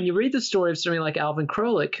 And when you read the story of somebody like Alvin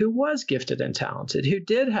Krolik, who was gifted and talented, who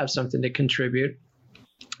did have something to contribute,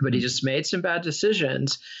 but he just made some bad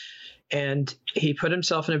decisions, and he put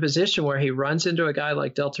himself in a position where he runs into a guy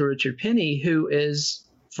like Delta Richard Penny, who is,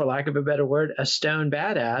 for lack of a better word, a stone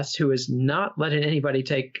badass who is not letting anybody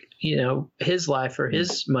take, his life or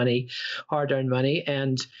his money, hard-earned money.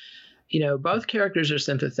 And, both characters are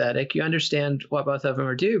sympathetic. You understand what both of them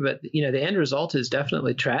are due, but, the end result is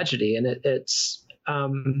definitely tragedy. And it's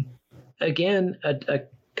again,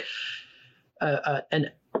 an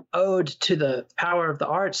ode to the power of the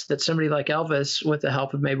arts that somebody like Elvis, with the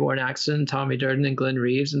help of Mayborn Axon, Tommy Durden, and Glenn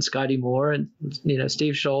Reeves, and Scotty Moore, and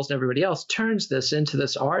Steve Sholes, and everybody else, turns this into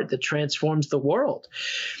this art that transforms the world.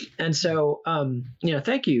 And so,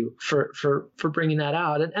 thank you for bringing that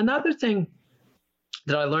out. And another thing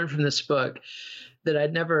that I learned from this book that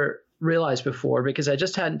I'd never realized before, because I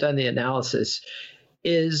just hadn't done the analysis,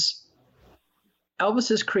 is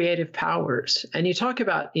Elvis's creative powers. And you talk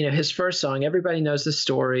about, his first song, everybody knows the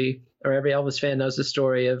story, or every Elvis fan knows the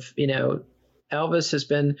story of, Elvis has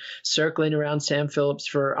been circling around Sam Phillips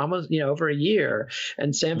for almost, over a year.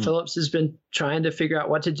 And Sam Phillips has been trying to figure out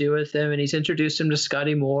what to do with him. And he's introduced him to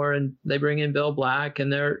Scotty Moore, and they bring in Bill Black,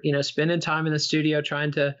 and they're, spending time in the studio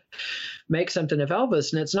trying to make something of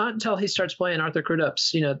Elvis. And it's not until he starts playing Arthur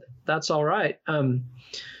Crudup's, That's All Right,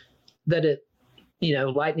 that it,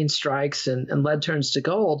 lightning strikes and lead turns to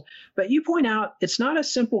gold. But you point out it's not a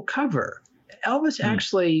simple cover. Elvis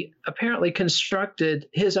actually apparently constructed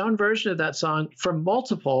his own version of that song from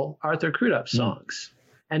multiple Arthur Crudup songs,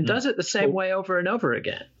 and does it the same way over and over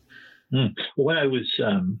again. Well,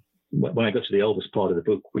 when I got to the Elvis part of the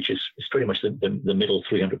book, which is pretty much the middle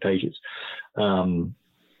 300 pages,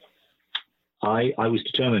 I was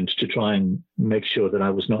determined to try and make sure that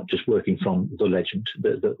I was not just working from the legend,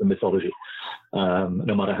 the mythology.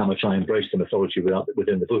 No matter how much I embraced the mythology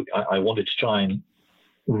within the book, I wanted to try and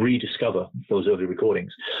rediscover those early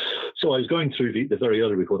recordings. So I was going through the very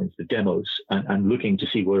early recordings, the demos, and looking to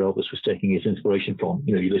see where Elvis was taking his inspiration from.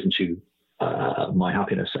 You listen to My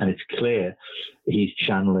Happiness, and it's clear he's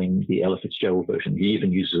channeling the Ella Fitzgerald version. He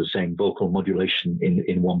even uses the same vocal modulation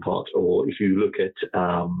in one part. Or if you look at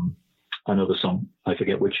another song, I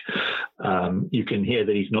forget which, you can hear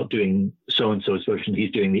that he's not doing so-and-so's version,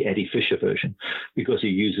 he's doing the Eddie Fisher version, because he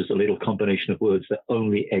uses a little combination of words that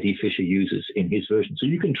only Eddie Fisher uses in his version. So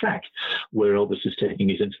you can track where Elvis is taking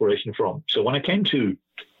his inspiration from. So when I came to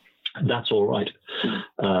That's All Right,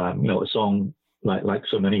 a song like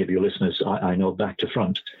so many of your listeners, I know back to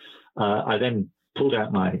front, I then pulled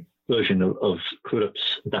out my version of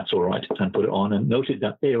Crudup's That's All Right and put it on, and noted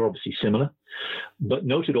that they are obviously similar, but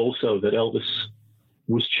noted also that Elvis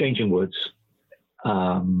was changing words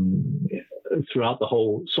throughout the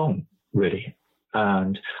whole song, really.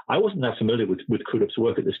 And I wasn't that familiar with Crudup's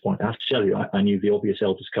work at this point. I have to tell you, I knew the obvious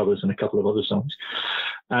Elvis covers and a couple of other songs.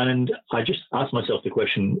 And I just asked myself the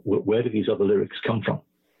question, where do these other lyrics come from?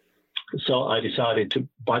 So I decided to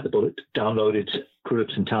bite the bullet, downloaded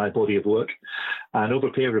Crudup's entire body of work, and over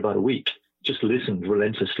a period of about a week, just listened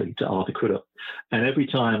relentlessly to Arthur Crudup. And every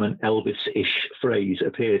time an Elvis-ish phrase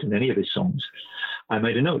appeared in any of his songs, I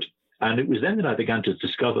made a note. And it was then that I began to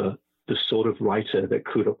discover the sort of writer that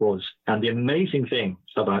Crudup was. And the amazing thing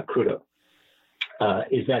about Crudup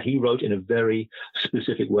is that he wrote in a very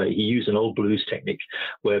specific way. He used an old blues technique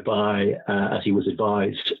whereby, as he was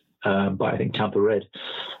advised by, I think, Tampa Red,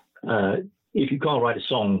 if you can't write a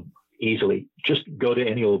song easily, just go to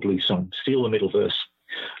any old blues song, steal the middle verse,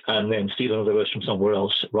 and then steal another verse from somewhere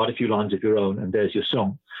else, write a few lines of your own, and there's your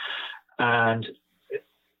song. And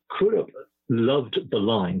Crudup loved the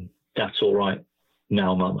line, "That's all right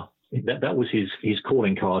now, Mama." That was his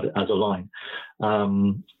calling card as a line.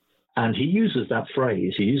 And he uses that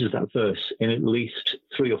phrase, he uses that verse in at least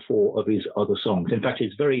 3 or 4 of his other songs. In fact,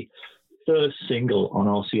 his very first single on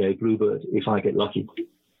RCA, Bluebird, If I Get Lucky,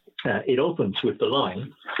 it opens with the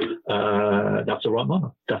line, "That's all right,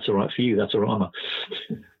 Mama. That's all right for you. That's all right, Mama."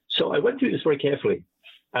 So I went through this very carefully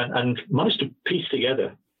and managed to piece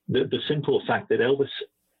together the simple fact that Elvis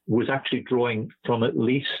was actually drawing from at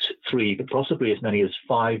least 3, but possibly as many as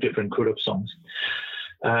 5 different Crudup songs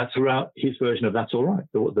throughout his version of That's All Right,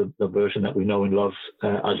 the version that we know and love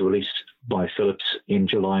as released by Phillips in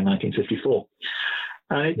July 1954.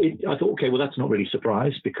 And I thought, okay, well, that's not really a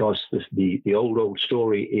surprise, because the old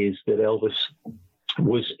story is that Elvis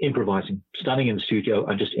was improvising, standing in the studio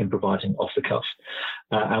and just improvising off the cuff,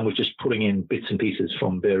 and was just putting in bits and pieces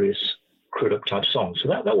from various Crudup type songs. So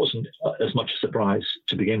that wasn't as much a surprise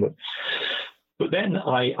to begin with. But then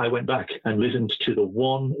I went back and listened to the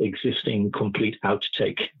one existing complete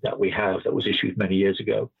outtake that we have that was issued many years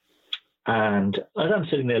ago. And as I'm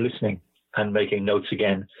sitting there listening and making notes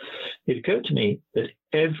again, it occurred to me that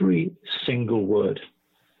every single word,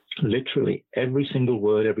 literally every single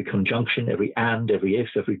word, every conjunction, every and, every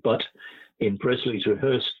if, every but in Presley's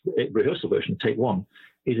rehearsal version, take 1,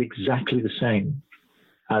 is exactly the same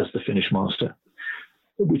as the finished master.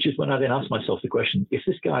 Which is when I then asked myself the question, if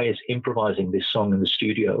this guy is improvising this song in the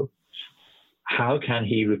studio, how can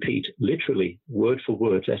he repeat literally word for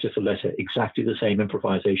word, letter for letter, exactly the same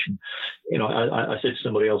improvisation? You know, I said to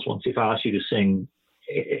somebody else once, if I asked you to sing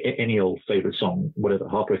any old favorite song, whatever,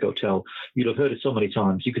 Heartbreak Hotel, you'd have heard it so many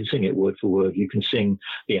times. You can sing it word for word. You can sing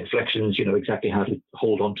the inflections, you know exactly how to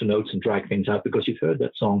hold on to notes and drag things out because you've heard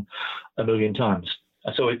that song a million times.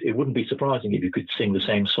 So it wouldn't be surprising if you could sing the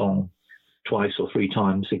same song 2 or 3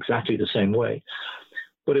 times exactly the same way.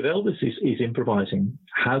 But if Elvis is improvising,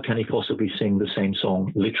 how can he possibly sing the same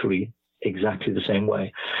song literally exactly the same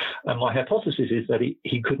way? And my hypothesis is that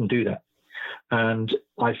he couldn't do that. And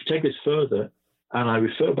I take this further, and I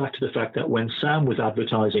refer back to the fact that when Sam was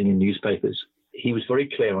advertising in newspapers, he was very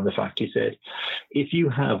clear on the fact. He said, if you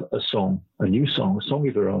have a song, a new song, a song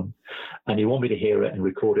of your own, and you want me to hear it and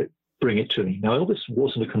record it, bring it to me. Now, Elvis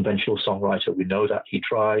wasn't a conventional songwriter. We know that. He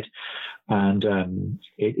tried, and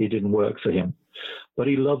it didn't work for him. But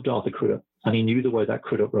he loved Arthur Crudup, and he knew the way that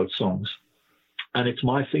Crudup wrote songs. And it's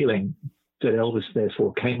my feeling that Elvis,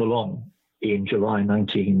 therefore, came along in July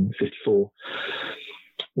 1954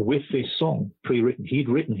 with this song pre-written. He'd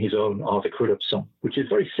written his own Arthur Crudup song, which is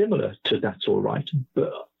very similar to That's All Right.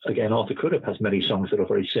 But again, Arthur Crudup has many songs that are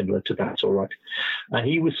very similar to That's All Right. And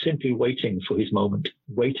he was simply waiting for his moment,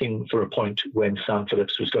 waiting for a point when Sam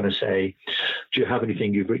Phillips was going to say, do you have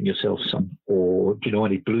anything you've written yourself, son? Or do you know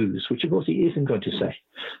any blues? Which, of course, he isn't going to say,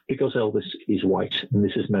 because Elvis is white, and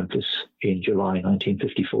this is Memphis in July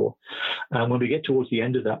 1954. And when we get towards the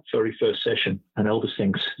end of that very first session, and Elvis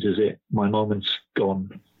thinks, this is it, my moment's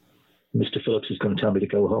gone, Mr. Phillips is going to tell me to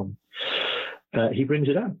go home, he brings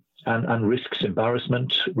it out. And risks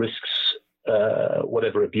embarrassment, risks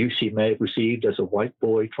whatever abuse he may have received as a white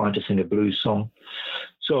boy trying to sing a blues song.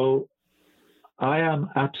 So I am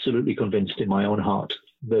absolutely convinced in my own heart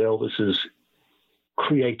that Elvis's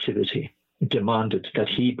creativity demanded that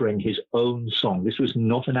he bring his own song. This was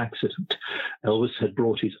not an accident. Elvis had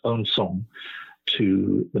brought his own song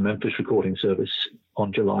to the Memphis Recording Service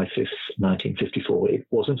on July 5th, 1954. It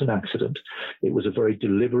wasn't an accident. It was a very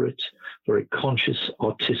deliberate, very conscious,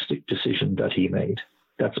 artistic decision that he made.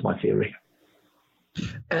 That's my theory.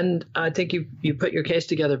 And I think you put your case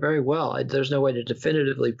together very well. There's no way to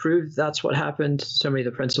definitively prove that's what happened. So many of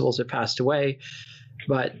the principals have passed away,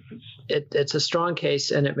 but it's a strong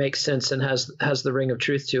case, and it makes sense and has the ring of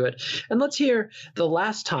truth to it. And let's hear the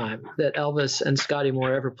last time that Elvis and Scotty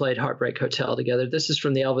Moore ever played Heartbreak Hotel together. This is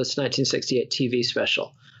from the Elvis 1968 TV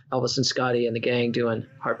special. Elvis and Scotty and the gang doing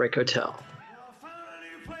Heartbreak Hotel.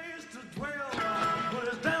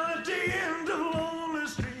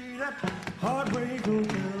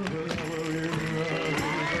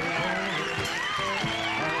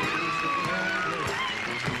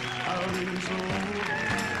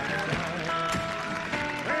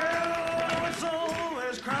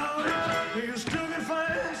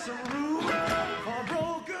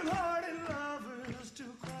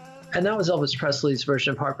 And that was Elvis Presley's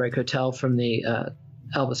version of Heartbreak Hotel from the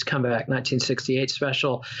Elvis Comeback 1968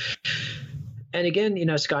 special. And again, you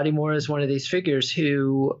know, Scotty Moore is one of these figures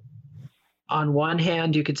who, on one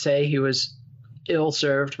hand, you could say he was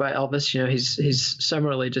ill-served by Elvis. You know, he's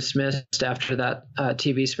summarily dismissed after that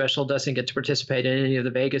TV special, doesn't get to participate in any of the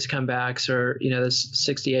Vegas comebacks or, you know, the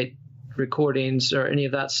 68 recordings or any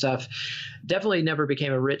of that stuff. Definitely never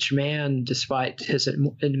became a rich man despite his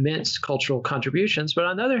immense cultural contributions. But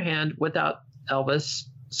on the other hand, without Elvis,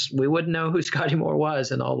 we wouldn't know who Scotty Moore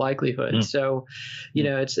was in all likelihood. So, you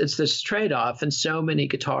know, it's this trade-off, and so many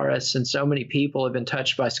guitarists and so many people have been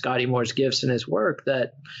touched by Scotty Moore's gifts and his work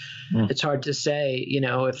that it's hard to say, you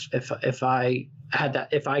know, if I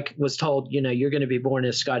was told, you know, you're going to be born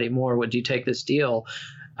as Scotty Moore, would you take this deal?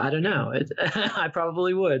 I don't know. I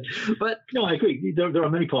probably would. But no, I agree. There are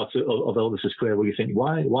many parts of Elvis's career where you think,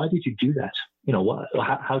 why did you do that? You know,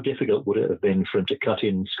 how difficult would it have been for him to cut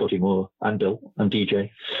in Scotty Moore and Bill and DJ?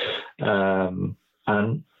 And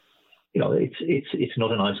you know, it's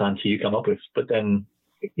not a nice answer you come up with. But then,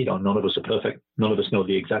 you know, none of us are perfect. None of us know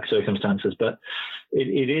the exact circumstances. But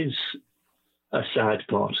it is a sad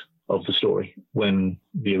part of the story when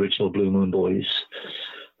the original Blue Moon Boys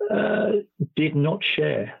did not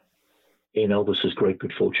share in Elvis's great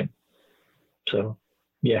good fortune. So,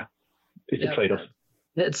 yeah, it's a trade-off.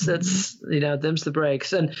 It's you know, them's the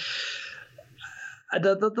breaks. And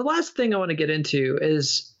the last thing I want to get into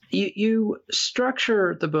is you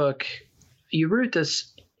structure the book, you root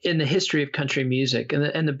this in the history of country music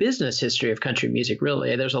and the business history of country music,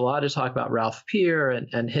 really. There's a lot of talk about Ralph Peer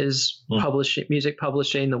and his music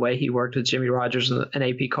publishing, the way he worked with Jimmy Rogers and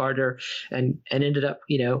A.P. Carter and ended up,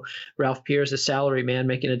 you know, Ralph Peer's a salary man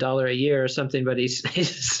making $1 a year or something, but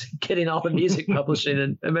he's getting all the music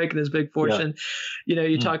publishing and making his big fortune. Yeah. You know,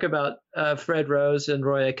 you talk about Fred Rose and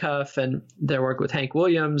Roy Acuff and their work with Hank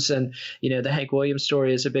Williams, and, you know, the Hank Williams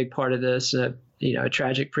story is a big part of this. You know, a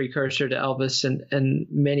tragic precursor to Elvis in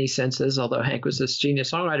many senses, although Hank was this genius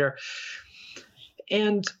songwriter.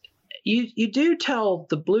 And you do tell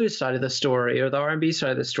the blues side of the story or the R&B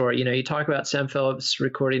side of the story. You know, you talk about Sam Phillips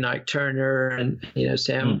recording Ike Turner and, you know,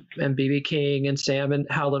 Sam and B.B. King and Sam and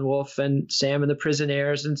Howlin' Wolf and Sam and the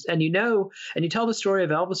Prisonaires. And you know, and you tell the story of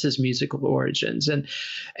Elvis's musical origins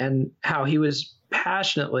and how he was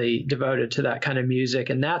passionately devoted to that kind of music.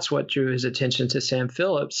 And that's what drew his attention to Sam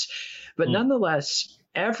Phillips. But nonetheless,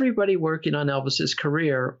 everybody working on Elvis's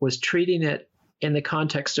career was treating it in the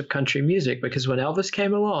context of country music, because when Elvis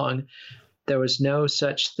came along, there was no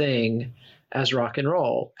such thing as rock and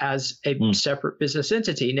roll as a separate business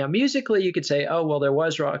entity. Now, musically, you could say, oh, well, there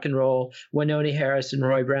was rock and roll. Wynonie Harris and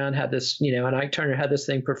Roy Brown had this, you know, and Ike Turner had this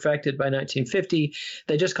thing perfected by 1950.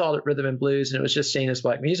 They just called it rhythm and blues, and it was just seen as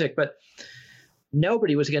black music. But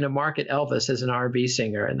nobody was going to market Elvis as an R&B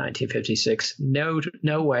singer in 1956. No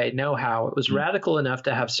way, no how. It was radical enough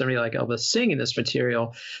to have somebody like Elvis singing this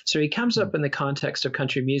material. So he comes up in the context of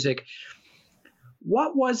country music.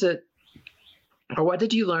 What was it, or what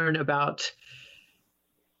did you learn about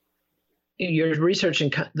your research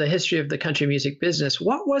in the history of the country music business?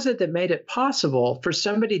 What was it that made it possible for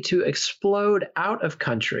somebody to explode out of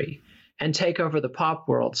country and take over the pop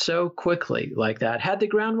world so quickly like that? Had the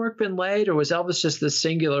groundwork been laid, or was Elvis just this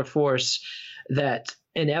singular force that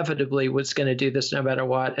inevitably was going to do this no matter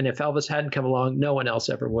what? And if Elvis hadn't come along, no one else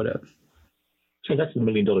ever would have. So that's the $1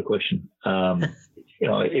 million question. You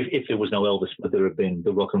know, if there was no Elvis, would there have been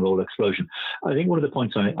the rock and roll explosion? I think one of the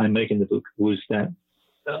points I make in the book was that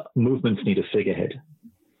movements need a figurehead,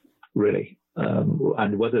 really.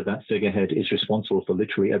 And whether that figurehead is responsible for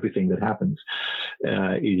literally everything that happens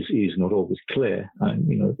is not always clear.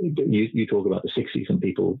 You know, you talk about the 60s and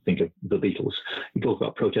people think of the Beatles. You talk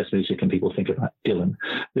about protest music and people think about Dylan.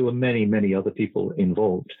 There were many, many other people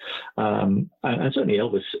involved. And certainly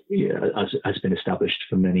Elvis, has been established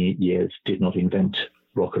for many years, did not invent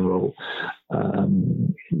rock and roll.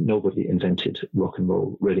 Nobody invented rock and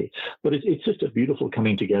roll, really. But it's just a beautiful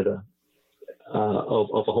coming together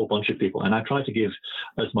of a whole bunch of people. And I try to give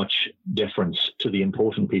as much deference to the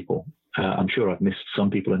important people. I'm sure I've missed some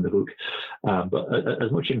people in the book, but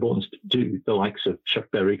as much importance to the likes of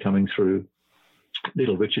Chuck Berry coming through,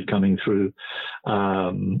 Little Richard coming through,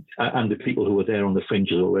 and the people who were there on the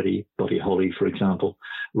fringes already, Buddy Holly, for example,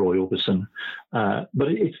 Roy Orbison.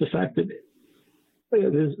 But it's the fact that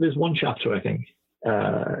there's one chapter, I think,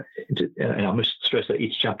 and I must stress that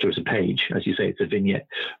each chapter is a page. As you say, it's a vignette.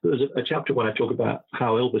 There's a chapter when I talk about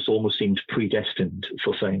how Elvis almost seemed predestined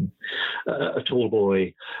for fame. A tall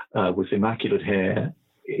boy with immaculate hair,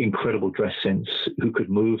 incredible dress sense, who could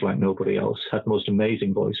move like nobody else, had the most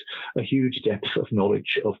amazing voice, a huge depth of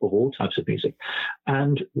knowledge of all types of music,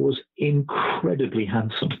 and was incredibly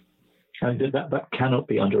handsome. And that cannot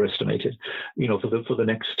be underestimated. You know, for the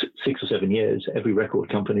next 6 or 7 years, every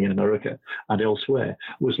record company in America and elsewhere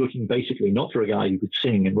was looking basically not for a guy who could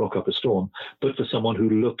sing and rock up a storm, but for someone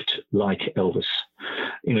who looked like Elvis.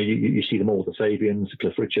 You know, you see them all, the Fabians, the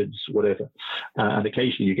Cliff Richards, whatever. And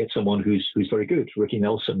occasionally you get someone who's very good, Ricky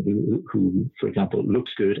Nelson, who for example,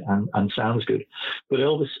 looks good and sounds good. But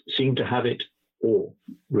Elvis seemed to have it all,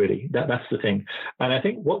 really. That's the thing. And I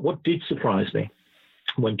think what did surprise me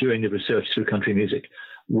when doing the research through country music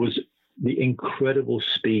was the incredible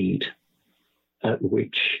speed at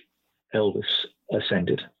which Elvis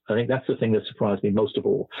ascended. I think that's the thing that surprised me most of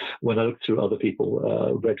all when I looked through other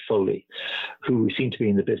people, Red Foley, who seemed to be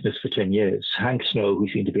in the business for 10 years, Hank Snow, who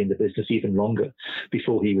seemed to be in the business even longer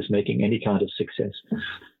before he was making any kind of success.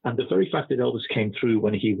 And the very fact that Elvis came through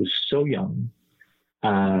when he was so young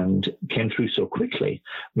and came through so quickly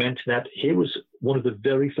meant that here was one of the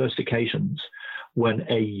very first occasions when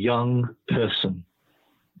a young person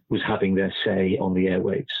was having their say on the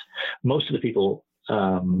airwaves. Most of the people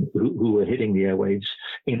who were hitting the airwaves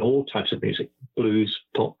in all types of music, blues,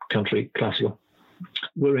 pop, country, classical,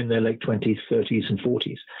 were in their late 20s, 30s, and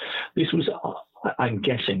 40s. This was, I'm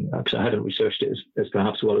guessing, because I hadn't researched it as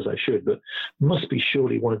perhaps well as I should, but must be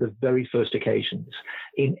surely one of the very first occasions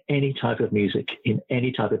in any type of music, in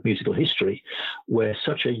any type of musical history, where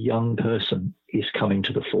such a young person is coming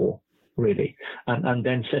to the fore, really, and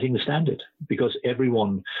then setting the standard, because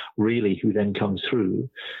everyone really who then comes through,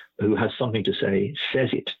 who has something to say, says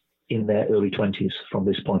it in their early 20s from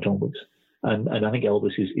this point onwards. And I think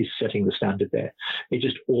Elvis is setting the standard there. It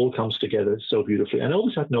just all comes together so beautifully. And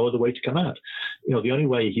Elvis had no other way to come out. You know, the only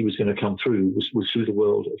way he was going to come through was through the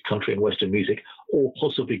world of country and Western music, or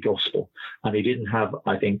possibly gospel. And he didn't have,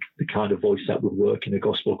 I think, the kind of voice that would work in a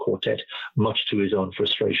gospel quartet, much to his own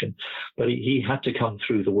frustration. But he had to come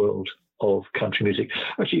through the world of country music.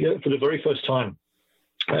 Actually, for the very first time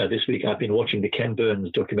this week, I've been watching the Ken Burns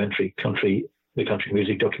documentary, the country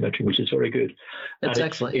music documentary, which is very good. That's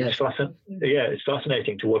excellent. It's it's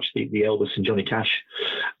fascinating to watch the Elvis and Johnny Cash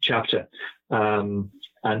chapter, and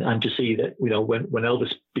to see that, you know, when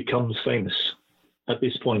Elvis becomes famous, at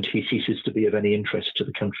this point he ceases to be of any interest to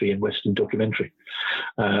the country and Western documentary,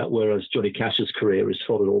 whereas Johnny Cash's career is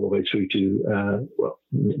followed all the way through to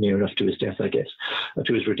near enough to his death, I guess,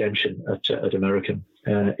 to his redemption at American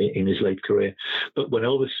in his late career. But when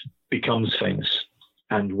Elvis becomes famous,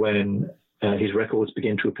 and when his records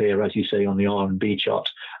begin to appear, as you say, on the R&B chart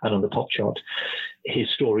and on the pop chart, his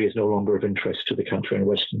story is no longer of interest to the country and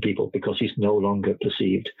Western people, because he's no longer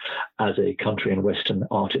perceived as a country and Western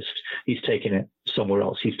artist. He's taken it somewhere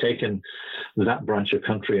else. He's taken that branch of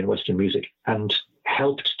country and Western music and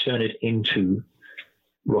helped turn it into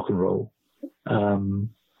rock and roll.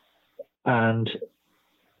 And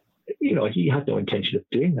you know, he had no intention of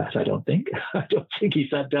doing that, I don't think. I don't think he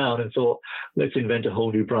sat down and thought, let's invent a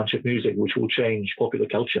whole new branch of music which will change popular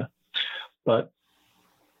culture. But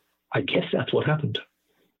I guess that's what happened.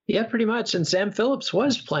 Yeah, pretty much. And Sam Phillips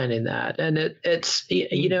was planning that. And it's,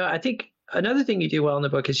 you know, I think another thing you do well in the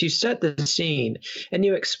book is you set the scene and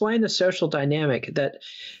you explain the social dynamic that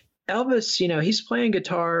Elvis, you know, he's playing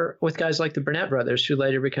guitar with guys like the Burnett brothers, who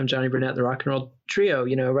later become Johnny Burnett and the Rock and Roll Trio,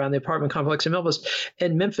 you know, around the apartment complex in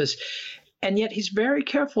Memphis. And yet he's very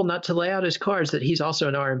careful not to lay out his cards that he's also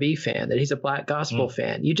an R&B fan, that he's a black gospel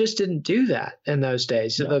fan. You just didn't do that in those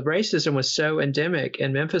days. So the racism was so endemic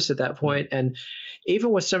in Memphis at that point. And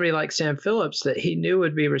even with somebody like Sam Phillips that he knew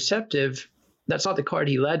would be receptive, that's not the card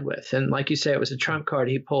he led with. And like you say, it was a trump card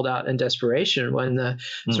he pulled out in desperation when the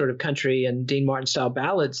sort of country and Dean Martin style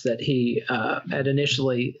ballads that he had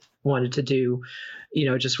initially wanted to do, you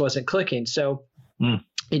know, just wasn't clicking. So, you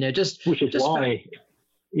know, which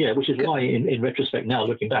is why in retrospect now,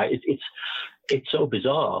 looking back, it's so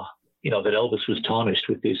bizarre, you know, that Elvis was tarnished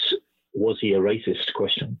with this was he a racist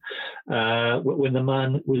question, when the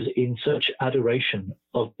man was in such adoration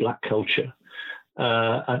of black culture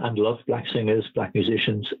and loved black singers, black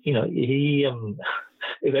musicians. He,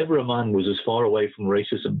 if ever a man was as far away from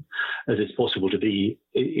racism as it's possible to be,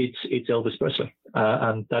 it's Elvis Presley.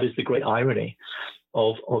 And that is the great irony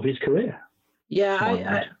of his career.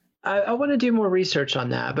 Yeah, I want to do more research on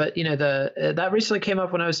that, but that recently came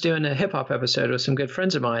up when I was doing a hip hop episode with some good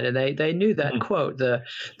friends of mine, and they knew that quote, the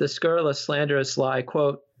scurrilous, slanderous lie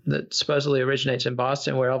quote that supposedly originates in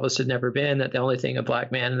Boston, where Elvis had never been, that the only thing a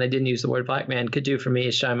black man, and they didn't use the word black man, could do for me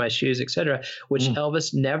is shine my shoes, etc., which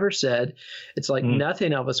Elvis never said. It's like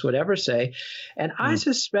nothing Elvis would ever say. And I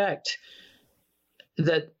suspect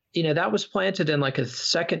that, that was planted in like a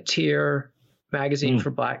second tier magazine for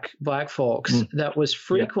black folks that was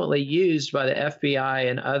frequently used by the FBI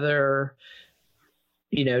and other,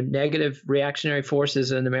 negative reactionary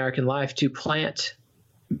forces in American life to plant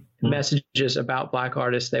messages about black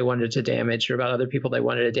artists they wanted to damage or about other people they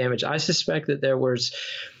wanted to damage. I suspect that there was,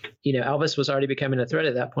 Elvis was already becoming a threat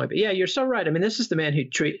at that point. But yeah, you're so right. I mean, this is the man who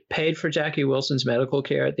paid for Jackie Wilson's medical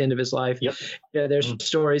care at the end of his life. Yep. There's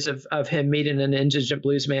stories of him meeting an indigent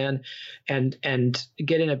blues man and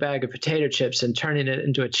getting a bag of potato chips and turning it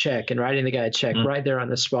into a check and writing the guy a check right there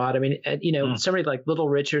on the spot. I mean, somebody like Little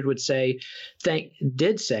Richard would say, thank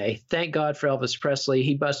God for Elvis Presley.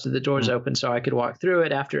 He busted the doors open so I could walk through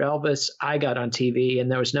it. After Elvis, I got on TV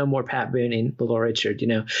and there was no more Pat Booning, Little Richard,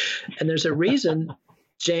 and there's a reason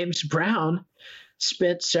James Brown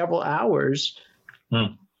spent several hours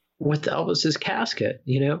with Elvis's casket,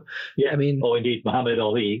 Yeah. I mean, indeed, Muhammad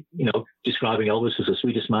Ali, describing Elvis as the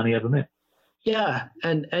sweetest man he ever met. Yeah.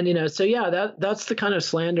 And so yeah, that's the kind of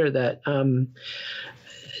slander that,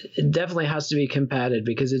 it definitely has to be combated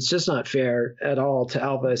because it's just not fair at all to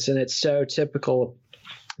Elvis. And it's so typical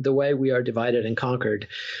the way we are divided and conquered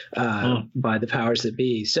by the powers that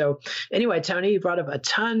be. So anyway, Tony, you brought up a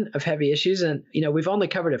ton of heavy issues, and we've only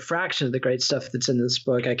covered a fraction of the great stuff that's in this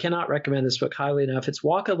book. I cannot recommend this book highly enough. It's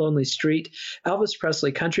Walk a Lonely Street, Elvis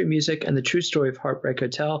Presley, Country Music, and the True Story of Heartbreak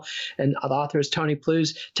Hotel. And the author is Tony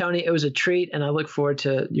Plews. Tony, it was a treat, and I look forward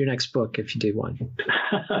to your next book if you do one.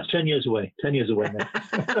 10 years away. 10 years away now.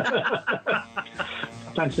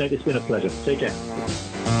 Thanks, Nate. It's been a pleasure. Take care.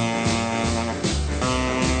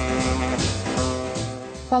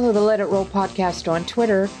 Follow the Let It Roll podcast on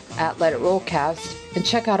Twitter at Let It Rollcast and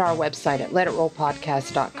check out our website at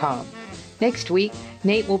letitrollpodcast.com. Next week,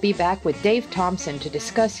 Nate will be back with Dave Thompson to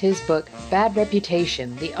discuss his book, Bad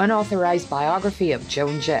Reputation, the unauthorized biography of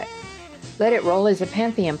Joan Jett. Let It Roll is a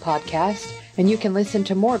Pantheon podcast, and you can listen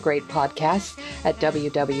to more great podcasts at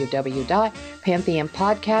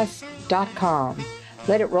www.pantheonpodcasts.com.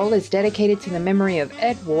 Let It Roll is dedicated to the memory of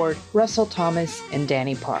Ed Ward, Russell Thomas, and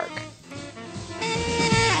Danny Park.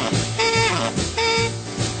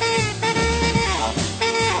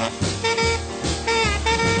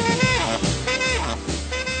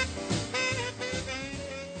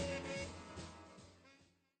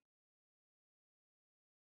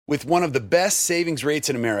 With one of the best savings rates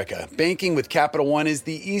in America, banking with Capital One is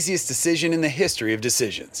the easiest decision in the history of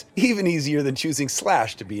decisions. Even easier than choosing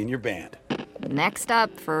Slash to be in your band. Next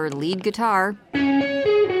up for lead guitar.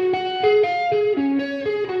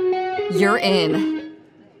 You're in.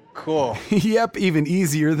 Cool. Yep, even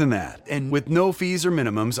easier than that. And with no fees or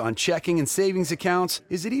minimums on checking and savings accounts,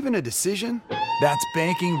 is it even a decision? That's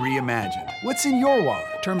banking reimagined. What's in your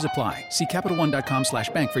wallet? Terms apply. See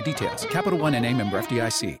CapitalOne.com/bank for details. Capital One N.A. member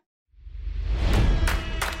FDIC.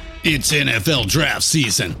 It's NFL draft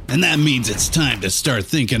season, and that means it's time to start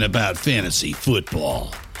thinking about fantasy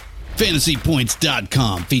football.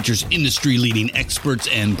 FantasyPoints.com features industry-leading experts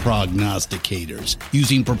and prognosticators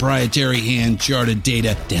using proprietary hand-charted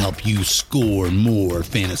data to help you score more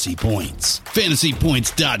fantasy points.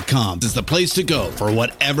 FantasyPoints.com is the place to go for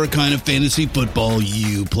whatever kind of fantasy football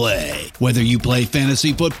you play. Whether you play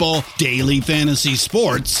fantasy football, daily fantasy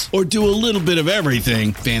sports, or do a little bit of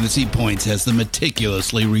everything, Fantasy Points has the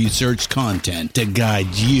meticulously researched content to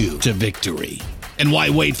guide you to victory. And why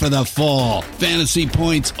wait for the fall? Fantasy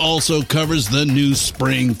Points also covers the new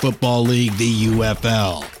spring football league, the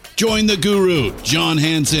UFL. Join the guru, John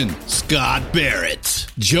Hansen, Scott Barrett,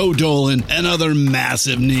 Joe Dolan, and other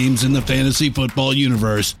massive names in the fantasy football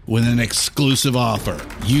universe with an exclusive offer.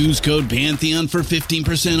 Use code Pantheon for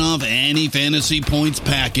 15% off any Fantasy Points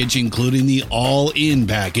package, including the all-in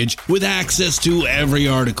package, with access to every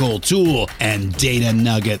article, tool, and data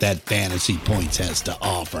nugget that Fantasy Points has to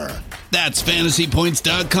offer. That's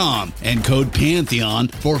FantasyPoints.com and code Pantheon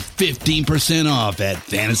for 15% off at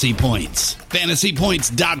Fantasy Points.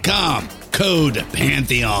 FantasyPoints.com. Code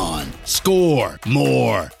Pantheon. Score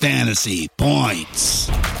more fantasy points.